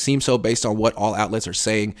 Doesn't seem so based on what all outlets are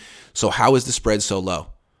saying. So how is the spread so low?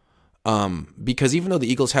 Because even though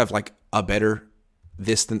the Eagles have like a better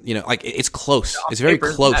this than, like it's close. It's very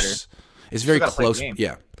close. It's very close.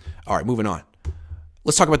 Yeah. All right, moving on.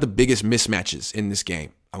 Let's talk about the biggest mismatches in this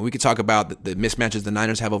game. We could talk about the mismatches the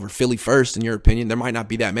Niners have over Philly first, in your opinion. There might not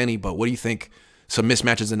be that many, but what do you think some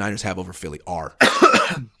mismatches the Niners have over Philly are?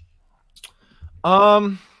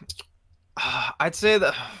 I'd say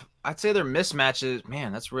their mismatches.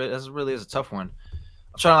 Man, that's really is a tough one.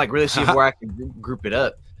 I'm trying to like really see where I can group it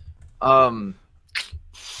up.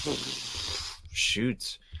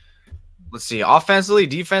 Shoot. Let's see. Offensively,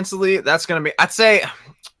 defensively, that's gonna be. I'd say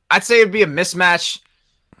it'd be a mismatch.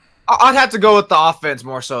 I'd have to go with the offense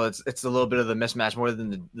more so. It's a little bit of the mismatch more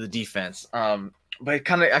than the defense. But it's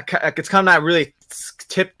kind of not really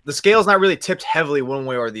tipped. The scale's not really tipped heavily one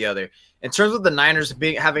way or the other. In terms of the Niners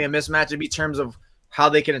having a mismatch, it'd be in terms of how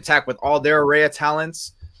they can attack with all their array of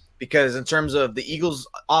talents. Because in terms of the Eagles'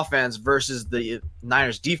 offense versus the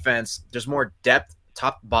Niners' defense, there's more depth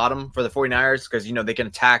top to bottom for the 49ers because, they can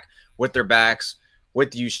attack with their backs,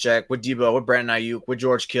 with Juszczyk, with Debo, with Brandon Ayuk, with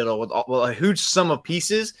George Kittle, with a huge sum of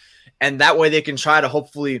pieces. And that way they can try to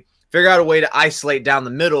hopefully figure out a way to isolate down the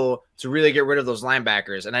middle to really get rid of those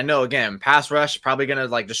linebackers. And I know, again, pass rush probably going to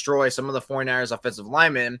like destroy some of the 49ers offensive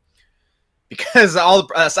linemen because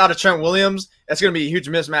outside of Trent Williams, that's going to be a huge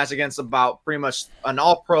mismatch against about pretty much an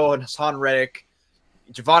all-pro and Hassan Reddick,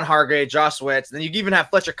 Javon Hargrave, Josh Sweat. And then you even have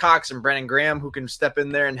Fletcher Cox and Brandon Graham who can step in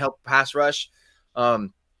there and help pass rush. But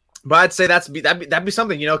I'd say that'd be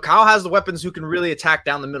something. Kyle has the weapons who can really attack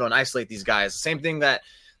down the middle and isolate these guys. Same thing that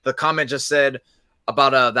the comment just said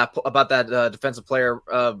about that defensive player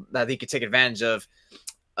that he could take advantage of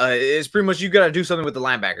is pretty much you got to do something with the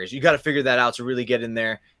linebackers. You got to figure that out to really get in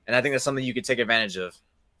there, and I think that's something you could take advantage of.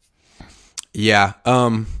 Yeah,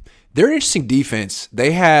 they're an interesting defense.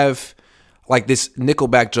 They have like this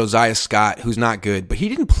nickelback Josiah Scott, who's not good, but he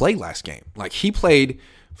didn't play last game. Like he played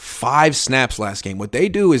 5 snaps last game. What they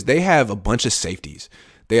do is they have a bunch of safeties.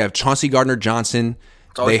 They have Chauncey Gardner-Johnson.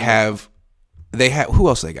 They have who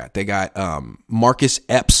else they got? They got Marcus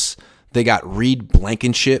Epps. They got Reed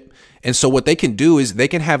Blankenship. And so what they can do is they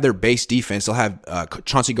can have their base defense. They'll have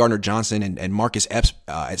Chauncey Gardner-Johnson and Marcus Epps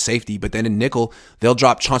at safety. But then in nickel, they'll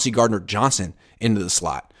drop Chauncey Gardner-Johnson into the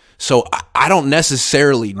slot. So I don't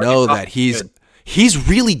necessarily know that he's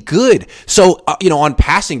really good. So, on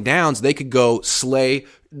passing downs, they could go Slay,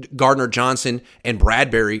 Gardner-Johnson, and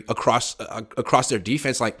Bradbury across their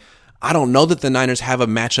defense. Like, I don't know that the Niners have a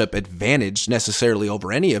matchup advantage necessarily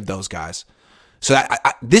over any of those guys. So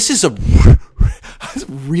this is a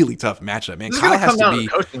really tough matchup, man. Kyle has to be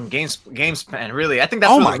coaching game span. Really, I think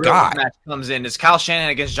that's where the real match comes in. Is Kyle Shanahan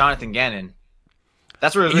against Jonathan Gannon?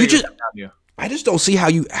 That's where it really comes down to. I just don't see how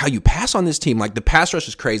you pass on this team. Like the pass rush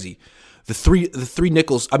is crazy. The three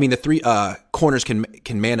nickels. I mean, the 3 corners can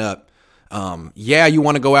man up. You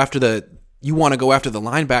want to go after the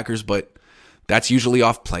linebackers, but that's usually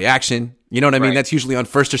off play action. You know what I mean? That's usually on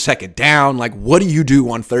first or second down. Like, what do you do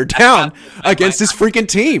on third down against this freaking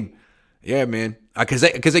team? Yeah, man. Because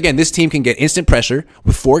again, this team can get instant pressure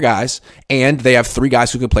with 4 guys, and they have 3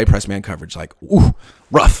 guys who can play press man coverage. Like, ooh,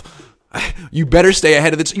 rough. You better stay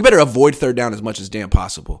ahead of this. You better avoid third down as much as damn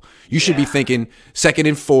possible. You should be thinking 2nd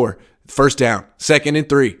and 4, first down. 2nd and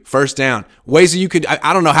 3, first down. Ways that you could.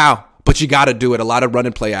 I don't know how, but you got to do it. A lot of run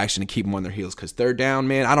and play action to keep them on their heels. Because third down,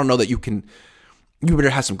 man, I don't know that you can. You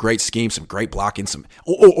better have some great schemes, some great blocking,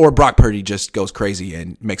 or Brock Purdy just goes crazy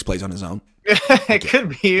and makes plays on his own. It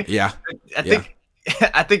could be. Yeah. I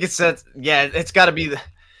think it's it's got to be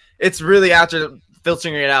it's really after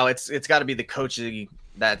filtering it out. It's got to be the coaching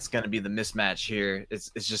that's going to be the mismatch here.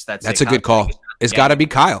 It's just that's a good call. It's got to be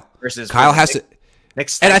Kyle. Kyle has to.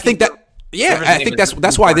 And I think that. Yeah, I think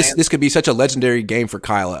that's why this could be such a legendary game for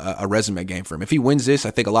Kyle, a resume game for him. If he wins this,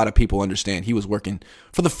 I think a lot of people understand he was working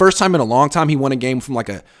for the first time in a long time. He won a game from like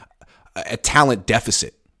a talent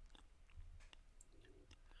deficit.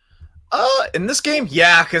 In this game,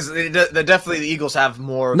 yeah, because definitely the Eagles have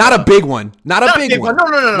more. Not a big one. Not a big one.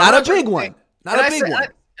 No. Not a big one. Not a big one.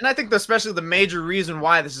 And I think especially the major reason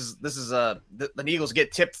why this is the Eagles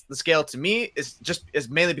get tipped the scale to me is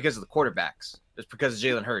mainly because of the quarterbacks. It's because of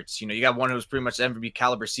Jalen Hurts. You got one who's pretty much MVP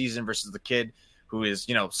caliber season versus the kid who is,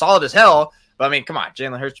 solid as hell. But I mean, come on,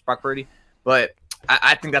 Jalen Hurts, Brock Purdy. But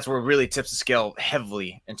I think that's where it really tips the scale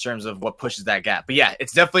heavily in terms of what pushes that gap. But yeah,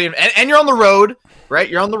 it's definitely and you're on the road, right?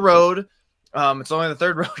 You're on the road. It's only the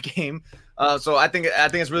 3rd road game. So I think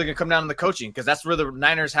it's really gonna come down to the coaching because that's where the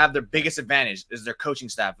Niners have their biggest advantage is their coaching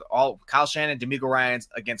staff. All Kyle Shanahan, DeMeco Ryans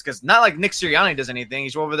against because not like Nick Sirianni does anything.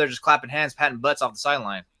 He's over there just clapping hands, patting butts off the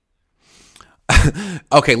sideline.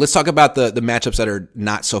 Okay, let's talk about the matchups that are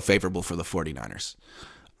not so favorable for the 49ers.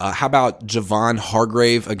 How about Javon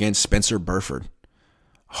Hargrave against Spencer Burford?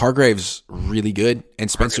 Hargrave's really good, and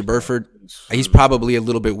Spencer Burford, he's probably a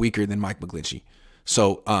little bit weaker than Mike McGlinchey.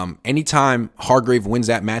 So anytime Hargrave wins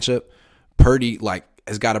that matchup, Purdy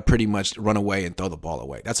has got to pretty much run away and throw the ball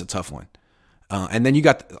away. That's a tough one. And then you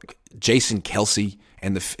got Jason Kelsey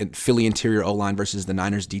and the Philly interior O-line versus the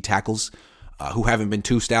Niners D tackles, who haven't been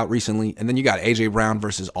too stout recently. And then you got A.J. Brown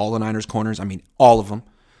versus all the Niners corners. I mean, all of them.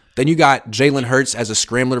 Then you got Jalen Hurts as a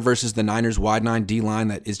scrambler versus the Niners wide 9 D-line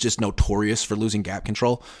that is just notorious for losing gap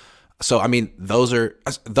control. So, I mean, those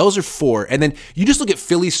are 4. And then you just look at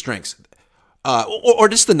Philly's strengths or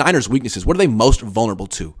just the Niners' weaknesses. What are they most vulnerable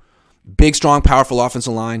to? Big, strong, powerful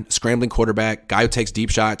offensive line, scrambling quarterback, guy who takes deep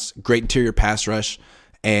shots, great interior pass rush,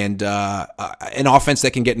 and an offense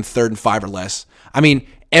that can get in 3rd and 5 or less. I mean,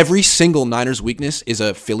 every single Niners weakness is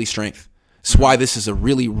a Philly strength. That's why this is a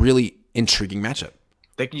really, really intriguing matchup.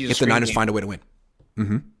 They can use if the Niners find a way to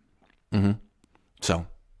win. So,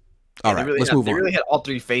 all right, let's move on. They really had all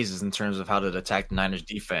 3 phases in terms of how to attack the Niners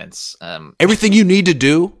defense. Everything you need to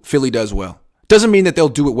do, Philly does well. Doesn't mean that they'll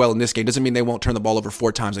do it well in this game. Doesn't mean they won't turn the ball over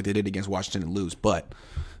 4 times like they did against Washington and lose. But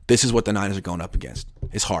this is what the Niners are going up against.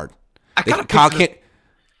 It's hard. I picture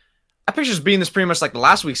this being this pretty much like the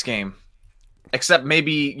last week's game, except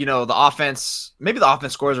maybe the offense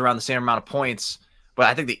scores around the same amount of points. But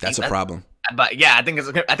I think that's a problem. But yeah, I think it's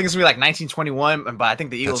gonna be like 19-21. But I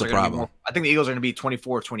think the Eagles are going to be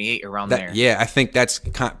 24-28 around there. Yeah, I think that's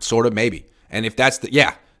sort of maybe. And if that's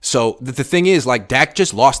so the thing is, like, Dak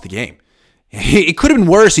just lost the game. It could have been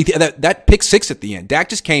worse. That pick 6 at the end. Dak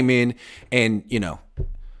just came in and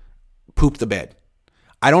pooped the bed.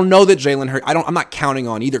 I don't know that Jalen Hurts. I'm not counting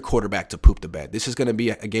on either quarterback to poop the bed. This is going to be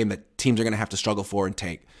a game that teams are going to have to struggle for and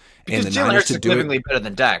take. Because Jalen Hurts is significantly better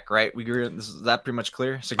than Dak, right? Is that pretty much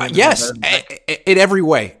clear? Yes, in every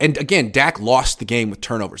way. And again, Dak lost the game with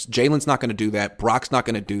turnovers. Jalen's not going to do that. Brock's not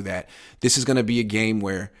going to do that. This is going to be a game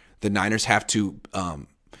where the Niners have to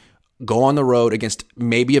go on the road against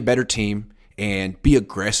maybe a better team and be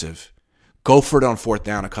aggressive. Go for it on 4th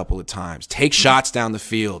down a couple of times. Take shots down the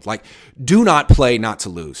field. Like, do not play not to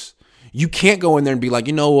lose. You can't go in there and be like,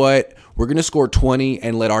 you know what? We're going to score 20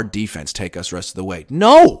 and let our defense take us the rest of the way.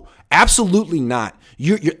 No, absolutely not.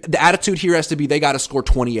 The attitude here has to be they got to score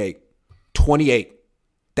 28. 28.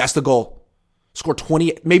 That's the goal. Score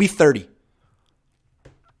 20, maybe 30.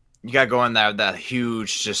 You got to go in there with that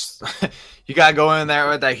huge you got to go in there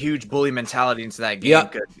with that huge bully mentality into that game.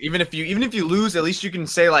 Yep. Even if you lose, at least you can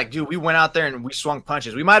say, like, dude, we went out there and we swung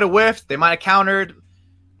punches. We might have whiffed. They might have countered.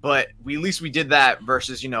 But at least we did that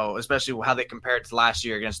versus, especially how they compared to last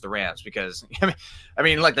year against the Rams. Because, I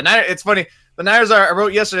mean, like, the Niners, it's funny. The Niners I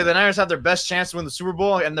wrote yesterday, the Niners have their best chance to win the Super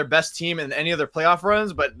Bowl and their best team in any of their playoff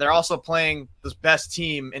runs, but they're also playing this best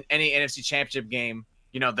team in any NFC Championship game.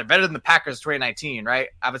 They're better than the Packers 2019, right?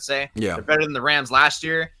 I would say. Yeah. They're better than the Rams last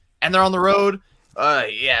year, and they're on the road.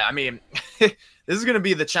 Yeah, I mean, this is going to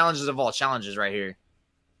be the challenges of all challenges right here.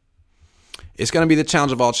 It's going to be the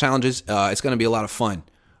challenge of all challenges. It's going to be a lot of fun.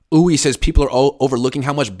 Uwe says people are overlooking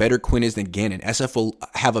how much better Quinn is than Gannon. SF will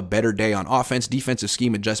have a better day on offense. Defensive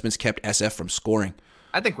scheme adjustments kept SF from scoring.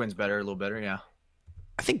 I think Quinn's better, a little better, yeah.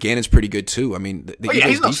 I think Gannon's pretty good too. I mean, the Eagles'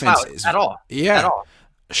 he's no defense slouch at all. Yeah. At all.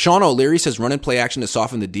 Sean O'Leary says run and play action to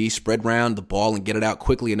soften the D, spread round the ball and get it out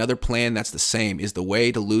quickly. Another plan that's the same is the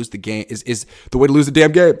way to lose the game. Is the way to lose the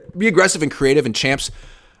damn game. Be aggressive and creative, and champs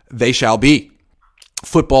they shall be.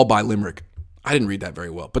 Football by Limerick. I didn't read that very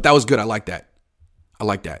well, but that was good. I like that.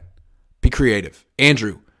 Be creative.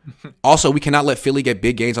 Andrew. Also, we cannot let Philly get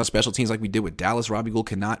big gains on special teams like we did with Dallas. Robbie Gould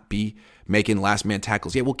cannot be making last man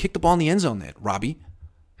tackles. Yeah, we'll kick the ball in the end zone then, Robbie.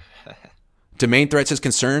 Domain Threat says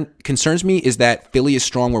concerns me is that Philly is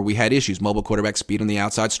strong where we had issues. Mobile quarterback speed on the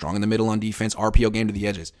outside, strong in the middle on defense, RPO game to the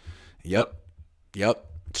edges. Yep.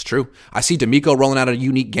 It's true. I see D'Amico rolling out a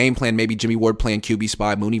unique game plan. Maybe Jimmy Ward playing QB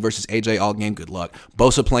spy. Mooney versus AJ all game. Good luck.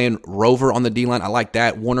 Bosa playing rover on the D-line. I like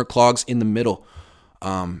that. Warner Clogs in the middle.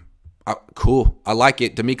 Cool. I like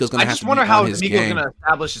it. D'Amico's going to have to be on his game. I just wonder how D'Amico's going to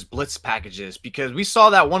establish his blitz packages, because we saw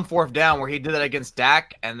that 1 4th down where he did that against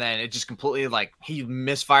Dak, and then it just completely, like, he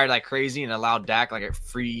misfired like crazy and allowed Dak like a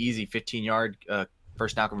free, easy 15-yard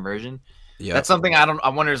first down conversion. Yeah, that's something I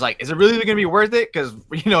wonder is, like, is it really going to be worth it? Because,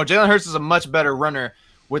 Jalen Hurts is a much better runner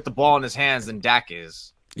with the ball in his hands than Dak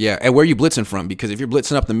is. Yeah, and where are you blitzing from? Because if you're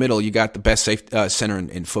blitzing up the middle, you got the best safe center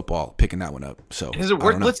in football picking that one up. So is it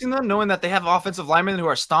worth blitzing them, knowing that they have offensive linemen who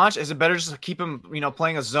are staunch? Is it better just to keep him,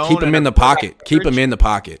 playing a zone? Keep him in the pocket. Keep him in the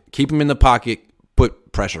pocket. Keep him in the pocket.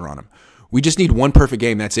 Put pressure on him. We just need one perfect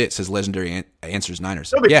game. That's it, says Legendary Answers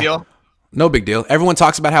Niners. No big deal. No big deal. Everyone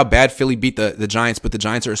talks about how bad Philly beat the Giants, but the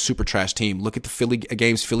Giants are a super trash team. Look at the Philly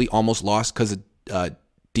games Philly almost lost because of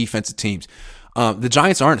defensive teams. The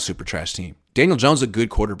Giants aren't a super trash team. Daniel Jones is a good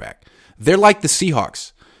quarterback. They're like the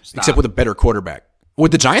Seahawks, except with a better quarterback.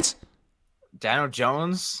 With the Giants? Daniel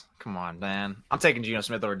Jones? Come on, man. I'm taking Geno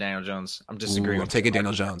Smith over Daniel Jones. I'm disagreeing. I'm taking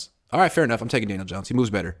Daniel Jones. All right, fair enough. I'm taking Daniel Jones. He moves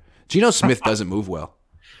better. Geno Smith doesn't move well.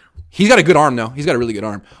 He's got a good arm, though. He's got a really good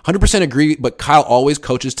arm. 100% agree, but Kyle always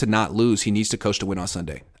coaches to not lose. He needs to coach to win on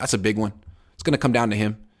Sunday. That's a big one. It's going to come down to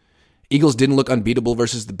him. Eagles didn't look unbeatable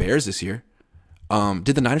versus the Bears this year.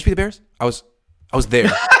 Did the Niners beat the Bears? I was there.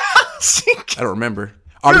 I don't remember.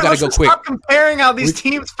 All right, we got to go quick. Stop comparing how these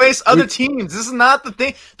teams face other teams. This is not the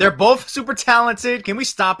thing. They're both super talented. Can we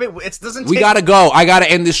stop it? It doesn't. We got to go. I got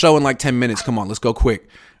to end this show in like 10 minutes. Come on, let's go quick.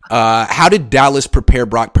 How did Dallas prepare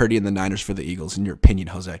Brock Purdy and the Niners for the Eagles, in your opinion,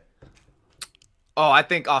 Jose? Oh, I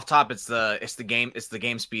think off top, it's the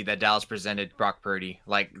game speed that Dallas presented Brock Purdy.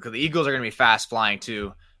 Like, the Eagles are going to be fast flying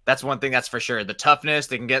too. That's one thing that's for sure. The toughness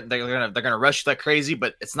they're gonna rush like crazy,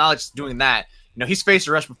 but it's not just doing that. He's faced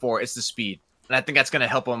a rush before. It's the speed, and I think that's going to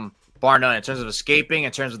help him bar none in terms of escaping,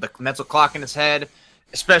 in terms of the mental clock in his head,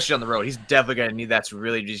 especially on the road. He's definitely going to need that to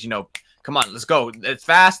really just come on, let's go. It's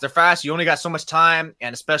fast. They're fast. You only got so much time,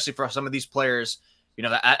 and especially for some of these players,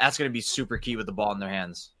 that's going to be super key with the ball in their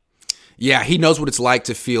hands. Yeah, he knows what it's like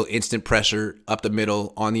to feel instant pressure up the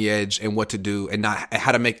middle, on the edge, and what to do, and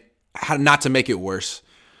how not to make it worse.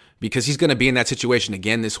 Because he's going to be in that situation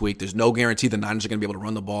again this week. There's no guarantee the Niners are going to be able to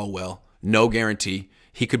run the ball well. No guarantee.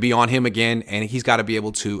 He could be on him again, and he's got to be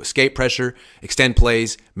able to escape pressure, extend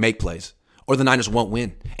plays, make plays, or the Niners won't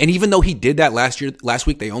win. And even though he did that last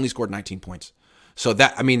week, they only scored 19 points. So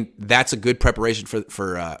that's a good preparation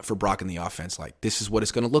for Brock in the offense. Like, this is what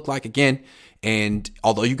it's going to look like again. And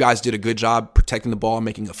although you guys did a good job protecting the ball and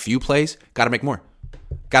making a few plays, got to make more.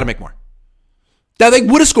 Now, they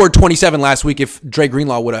would have scored 27 last week if Dre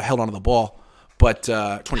Greenlaw would have held onto the ball, but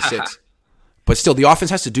 26. But still, the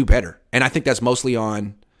offense has to do better, and I think that's mostly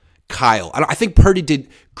on Kyle. I think Purdy did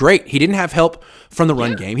great. He didn't have help from the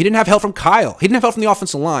run game. He didn't have help from Kyle. He didn't have help from the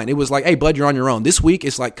offensive line. It was like, hey, bud, you're on your own. This week,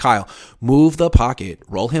 it's like, Kyle, move the pocket,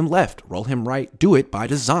 roll him left, roll him right. Do it by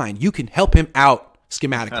design. You can help him out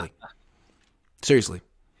schematically. Seriously.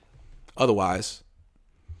 Otherwise,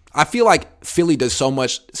 I feel like Philly does so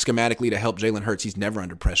much schematically to help Jalen Hurts. He's never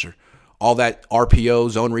under pressure. All that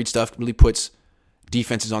RPO, zone read stuff really puts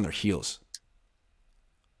defenses on their heels.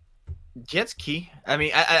 Yeah, it's key. I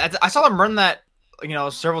mean, I saw them run that,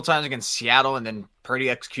 several times against Seattle, and then Purdy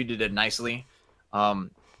executed it nicely.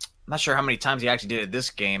 I'm not sure how many times he actually did it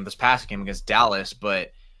this past game against Dallas,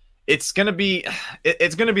 but it's gonna be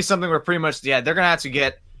something where pretty much, they're gonna have to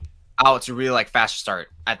get out to really like fast start.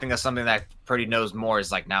 I think that's something that Purdy knows more,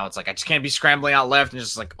 is like, now it's like, I just can't be scrambling out left and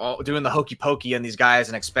just like doing the hokey pokey on these guys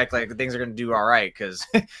and expect like things are going to do all right. Cause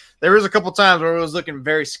there was a couple times where it was looking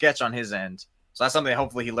very sketch on his end. So that's something that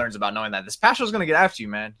hopefully he learns about, knowing that this pass rush is going to get after you,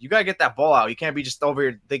 man. You got to get that ball out. You can't be just over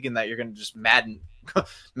here thinking that you're going to just madden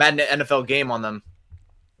an NFL game on them.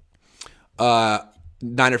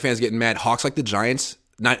 Niner fans getting mad. Hawks like the Giants.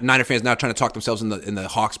 Niner fans now trying to talk themselves in the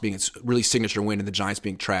Hawks being its really signature win and the Giants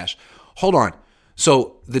being trash. Hold on.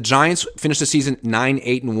 So the Giants finished the season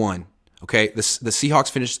 9-8-1. Okay, the Seahawks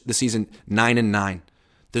finished the season 9-9.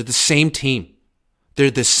 They're the same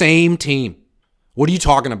team. What are you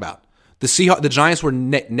talking about? The Giants were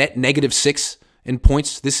net -6 in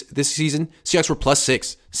points this season. Seahawks were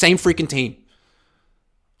 +6. Same freaking team.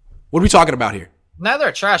 What are we talking about here? Now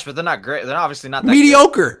they're trash, but they're not great. They're obviously not that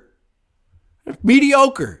mediocre.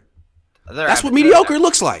 Mediocre. That's what mediocre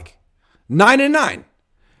looks like. 9-9.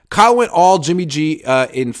 Kyle went all Jimmy G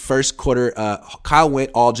in first quarter.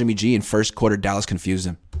 Dallas confused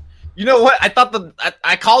him. You know what? I thought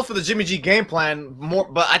I called for the Jimmy G game plan more,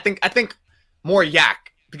 but I think more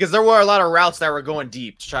yak, because there were a lot of routes that were going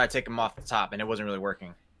deep to try to take him off the top, and it wasn't really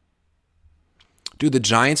working. Dude, the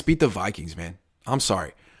Giants beat the Vikings, man. I'm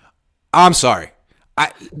sorry. Niner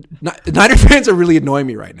fans are really annoying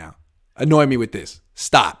me right now. Annoying me with this.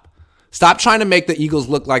 Stop trying to make the Eagles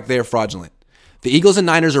look like they're fraudulent. The Eagles and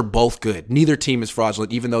Niners are both good. Neither team is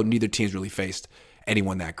fraudulent, even though neither team's really faced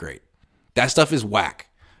anyone that great. That stuff is whack.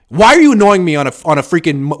 Why are you annoying me on a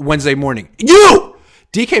freaking Wednesday morning? You!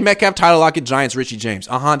 DK Metcalf, Tyler Lockett, Giants, Richie James.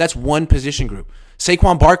 That's one position group.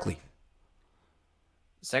 Saquon Barkley.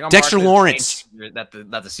 Dexter Lawrence. That the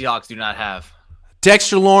Seahawks do not have.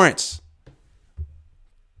 Dexter Lawrence.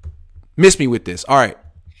 Miss me with this. All right.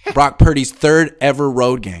 Brock Purdy's third ever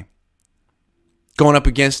road game. Going up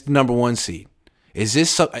against the number 1 seed. Is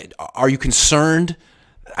this? Are you concerned?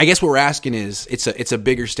 I guess what we're asking is, it's a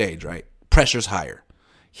bigger stage, right? Pressure's higher.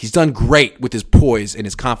 He's done great with his poise and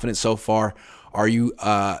his confidence so far. Are you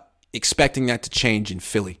expecting that to change in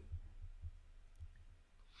Philly?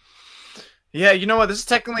 Yeah, you know what? This is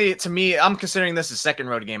technically, to me, I'm considering this a second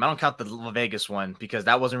road game. I don't count the Vegas one, because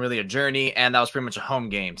that wasn't really a journey, and that was pretty much a home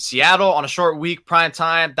game. Seattle on a short week, prime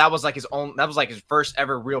time. That was like his first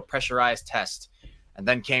ever real pressurized test. and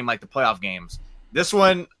then came like the playoff games. This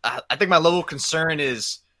one, I think my level of concern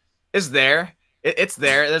is there. It's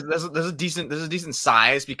there. There's a decent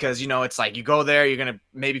size because it's like you go there, you're gonna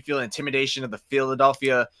maybe feel intimidation of the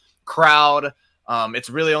Philadelphia crowd. It's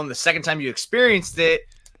really only the second time you experienced it.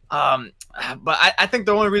 But I think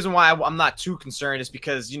the only reason why I'm not too concerned is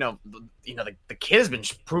because the kid has been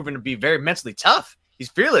proven to be very mentally tough. He's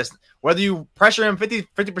fearless. Whether you pressure him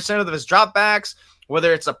 50% of his dropbacks,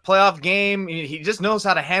 whether it's a playoff game, he just knows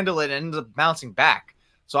how to handle it and ends up bouncing back.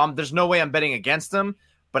 So there's no way I'm betting against him.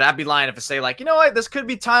 But I'd be lying if I say like, this could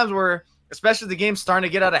be times where, especially the game's starting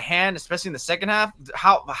to get out of hand, especially in the second half.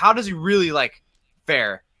 How does he really like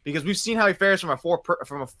fare? Because we've seen how he fares from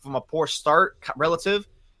a poor start relative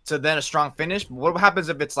to then a strong finish. But what happens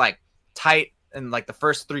if it's like tight in like the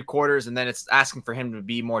first 3 quarters, and then it's asking for him to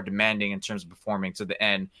be more demanding in terms of performing to the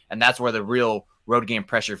end, and that's where the real road game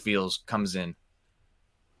pressure comes in.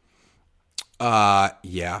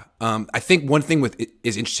 Yeah. I think one thing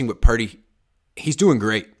is interesting with Purdy. He's doing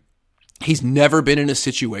great. He's never been in a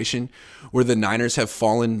situation where the Niners have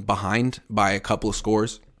fallen behind by a couple of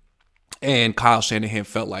scores, and Kyle Shanahan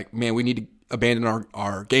felt like, man, we need to abandon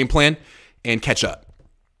our game plan and catch up.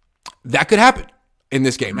 That could happen in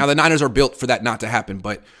this game. Now, the Niners are built for that not to happen,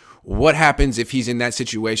 but what happens if he's in that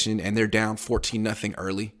situation and they're down 14-0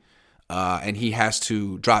 early, and he has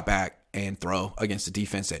to drop back and throw against a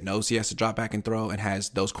defense that knows he has to drop back and throw and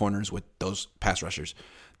has those corners with those pass rushers?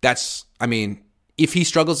 If he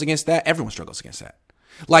struggles against that, everyone struggles against that.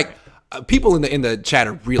 Like, people in the chat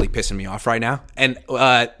are really pissing me off right now, and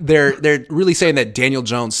they're really saying that Daniel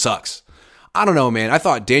Jones sucks. I don't know, man. I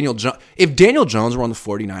thought if Daniel Jones were on the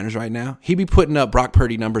 49ers right now, he'd be putting up Brock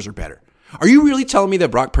Purdy numbers or better. Are you really telling me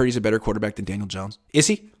that Brock Purdy's a better quarterback than Daniel Jones? Is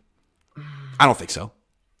he? I don't think so.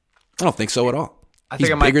 I don't think so at all. He's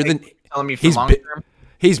bigger than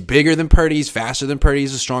Purdy. He's faster than Purdy.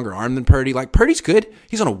 He's a stronger arm than Purdy. Like, Purdy's good.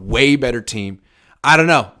 He's on a way better team. I don't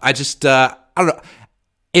know. I don't know.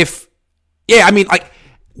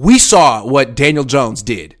 We saw what Daniel Jones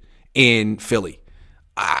did in Philly.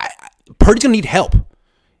 Purdy's going to need help.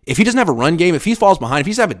 If he doesn't have a run game, if he falls behind, if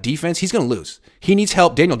he doesn't have a defense, he's going to lose. He needs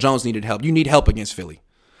help. Daniel Jones needed help. You need help against Philly.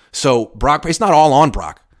 So Brock, it's not all on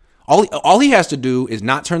Brock. All he has to do is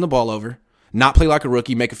not turn the ball over, not play like a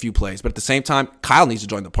rookie, make a few plays. But at the same time, Kyle needs to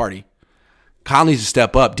join the party. Kyle needs to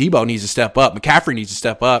step up. Debo needs to step up. McCaffrey needs to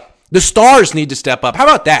step up. The stars need to step up. How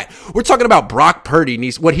about that? We're talking about Brock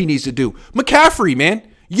Purdy what he needs to do. McCaffrey, man.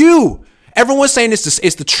 Everyone's saying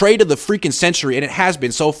it's the trade of the freaking century, and it has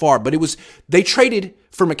been so far. But they traded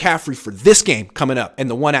for McCaffrey for this game coming up and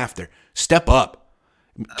the one after. Step up.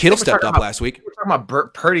 Kittle stepped up last week. We're talking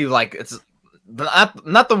about Purdy like it's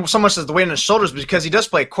not so much as the weight on his shoulders, because he does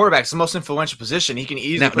play quarterback. It's the most influential position. He can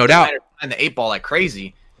easily no doubt in the 8 ball like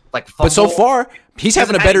crazy. Like, but so far he's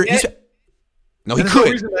having a better. No, he could.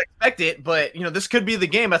 No reason to expect it, but this could be the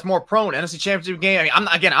game that's more prone. NFC Championship game.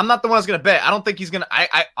 I mean, I'm not the one that's going to bet. I don't think he's going to.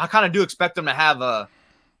 I kind of do expect him to have a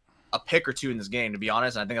pick or two in this game, to be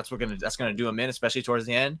honest. And I think that's going to do him in, especially towards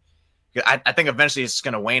the end. I think eventually it's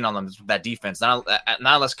going to wane on them, that defense. Not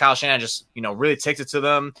unless Kyle Shanahan just really takes it to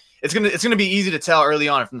them. It's gonna be easy to tell early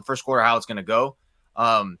on from the first quarter how it's going to go.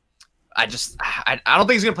 I don't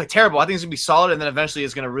think he's going to play terrible. I think he's going to be solid, and then eventually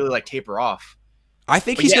it's going to really like taper off. I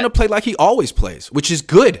think he's going to play like he always plays, which is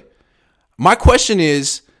good. My question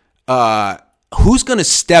is, who's going to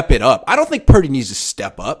step it up? I don't think Purdy needs to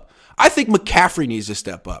step up. I think McCaffrey needs to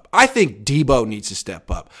step up. I think Debo needs to step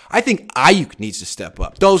up. I think Ayuk needs to step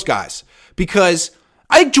up. Those guys. Because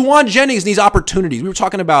I think Juwan Jennings needs opportunities. We were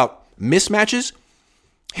talking about mismatches.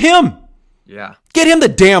 Him. Yeah. Get him the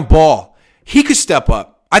damn ball. He could step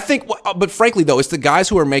up. I think, but frankly, though, it's the guys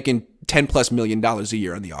who are making $10+ million a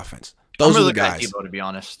year on the offense. Those are the guys. Debo, to be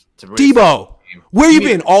honest. Debo, where you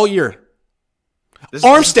been all year?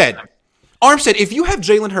 Armstead, if you have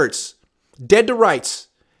Jalen Hurts dead to rights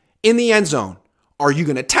in the end zone, are you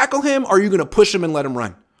going to tackle him or are you going to push him and let him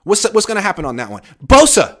run? What's going to happen on that one?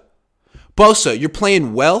 Bosa, you're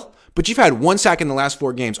playing well, but you've had 1 sack in the last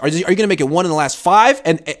 4 games. Are you going to make it 1 in the last 5?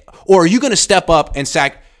 Or are you going to step up and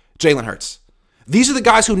sack Jalen Hurts? These are the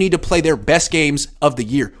guys who need to play their best games of the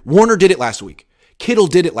year. Warner did it last week. Kittle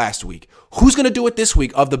did it last week. Who's going to do it this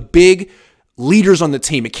week of the big leaders on the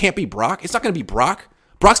team? It can't be Brock. It's not going to be Brock.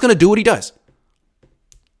 Brock's going to do what he does.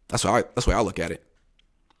 That's the way I look at it.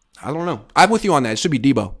 I don't know. I'm with you on that. It should be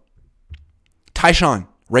Debo. Tyshawn,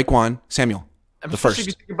 Raekwon, Samuel. The first.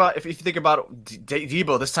 If you think about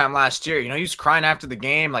Debo this time last year, he was crying after the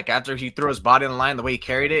game, like after he threw his body on the line, the way he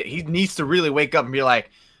carried it. He needs to really wake up and be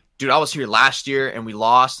like, dude, I was here last year and we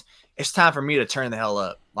lost. It's time for me to turn the hell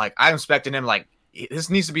up. Like, I'm expecting him, like, this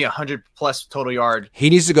needs to be 100+ total yard. He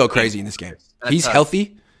needs to go crazy in this game. He's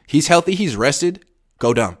healthy. He's healthy. He's rested.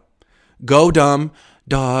 Go dumb. Go dumb.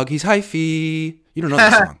 Dog. He's hyphy. You don't know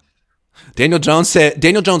that song. Daniel Jones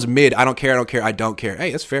mid. I don't care. I don't care.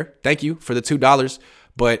 Hey, that's fair. Thank you for the $2.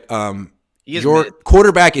 But your mid.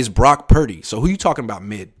 Quarterback is Brock Purdy. So who you talking about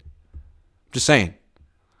mid? Just saying.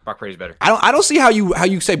 Brock Purdy's better. I don't see how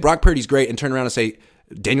you say Brock Purdy's great and turn around and say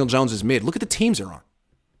Daniel Jones is mid. Look at the teams they're on.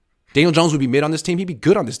 Daniel Jones would be mid on this team. He'd be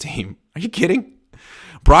good on this team. Are you kidding?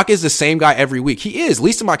 Brock is the same guy every week. He is,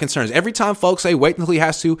 least of my concerns. Every time folks say wait until he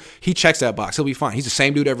has to, he checks that box. He'll be fine. He's the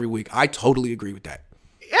same dude every week. I totally agree with that.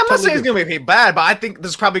 Yeah, I'm not saying it's going to be bad, but I think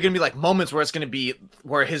there's probably going to be like moments where it's going to be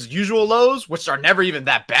where his usual lows, which are never even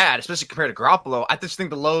that bad, especially compared to Garoppolo. I just think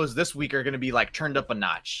the lows this week are going to be like turned up a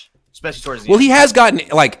notch, especially towards the end. He has gotten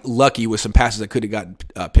like lucky with some passes that could have gotten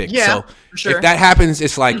picked. Yeah, so for sure. If that happens,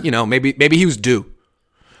 it's like, maybe he was due.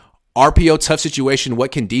 RPO tough situation.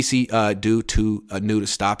 What can DC do to to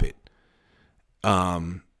stop it?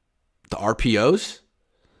 The RPOs.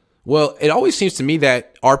 Well, it always seems to me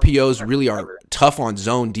that RPOs really are tough on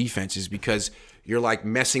zone defenses because you're like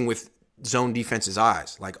messing with zone defenses'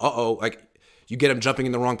 eyes. Like, like you get them jumping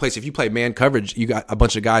in the wrong place. If you play man coverage, you got a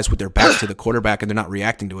bunch of guys with their back to the quarterback and they're not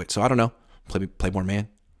reacting to it. So I don't know. Play more man.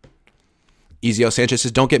 Ezio Sanchez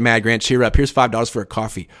says, "Don't get mad, Grant. Cheer up. Here's $5 for a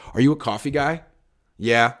coffee. Are you a coffee guy?"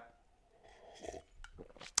 Yeah.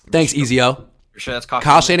 Thanks, Ezio. Sure, that's coffee.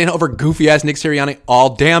 Kyle Shanahan over goofy ass Nick Sirianni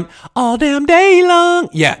all damn day long.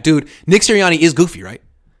 Yeah, dude, Nick Sirianni is goofy, right?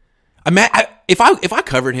 If I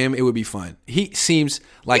covered him, it would be fun. He seems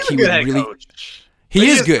like he would really. Coach. He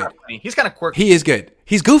is good. He's kind of quirky. He is good.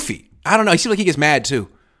 He's goofy. I don't know. He seems like he gets mad too.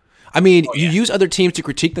 I mean, you use other teams to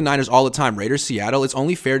critique the Niners all the time. Raiders, Seattle. It's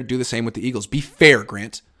only fair to do the same with the Eagles. Be fair,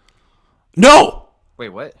 Grant. No. Wait,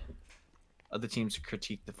 what? Other teams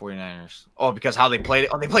critique the 49ers. Oh, because how they played it.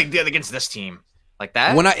 Oh, they played against this team. Like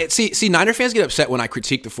that? When I see Niner fans get upset when I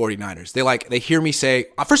critique the 49ers. They hear me say,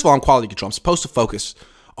 first of all, I'm quality control. I'm supposed to focus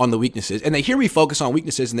on the weaknesses. And they hear me focus on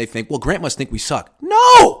weaknesses and they think, well, Grant must think we suck.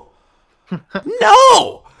 No.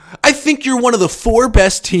 No. I think you're one of the 4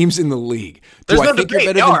 best teams in the league. There's no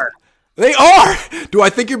debate. They are. Do I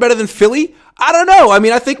think you're better than Philly? I don't know. I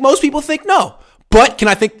mean, I think most people think no. But do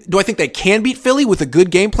I think they can beat Philly with a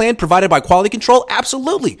good game plan provided by quality control?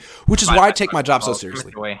 Absolutely. Which is why I take my job so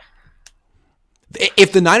seriously.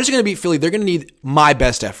 If the Niners are going to beat Philly, they're going to need my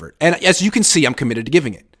best effort. And as you can see, I'm committed to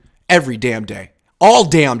giving it every damn day. All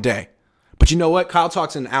damn day. But you know what? Kyle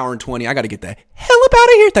talks in an hour and 20. I got to get the hell up out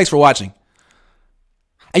of here. Thanks for watching.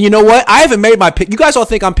 And you know what? I haven't made my pick. You guys all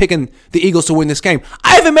think I'm picking the Eagles to win this game.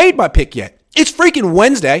 I haven't made my pick yet. It's freaking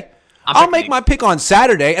Wednesday. I'll make my pick on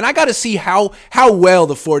Saturday, and I got to see how well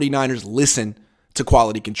the 49ers listen to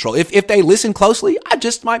quality control. If they listen closely, I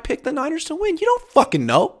just might pick the Niners to win. You don't fucking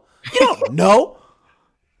know. You don't know.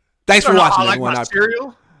 Thanks for watching, everyone.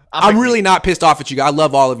 I'm really not pissed off at you guys. I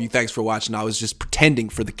love all of you. Thanks for watching. I was just pretending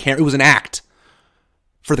for the camera. It was an act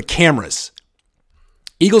for the cameras.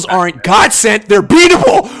 Eagles aren't God sent. They're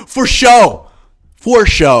beatable for show. For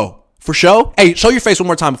show. For show. Hey, show your face one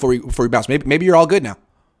more time before we bounce. Maybe you're all good now.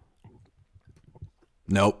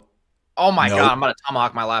 Nope. Oh my God! I'm about to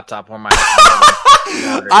tomahawk my laptop or my.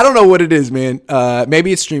 I don't know what it is, man.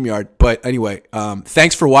 Maybe it's StreamYard, but anyway.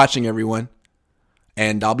 Thanks for watching, everyone,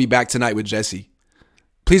 and I'll be back tonight with Jesse.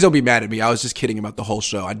 Please don't be mad at me. I was just kidding about the whole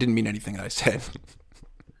show. I didn't mean anything that I said.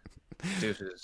 Deuces.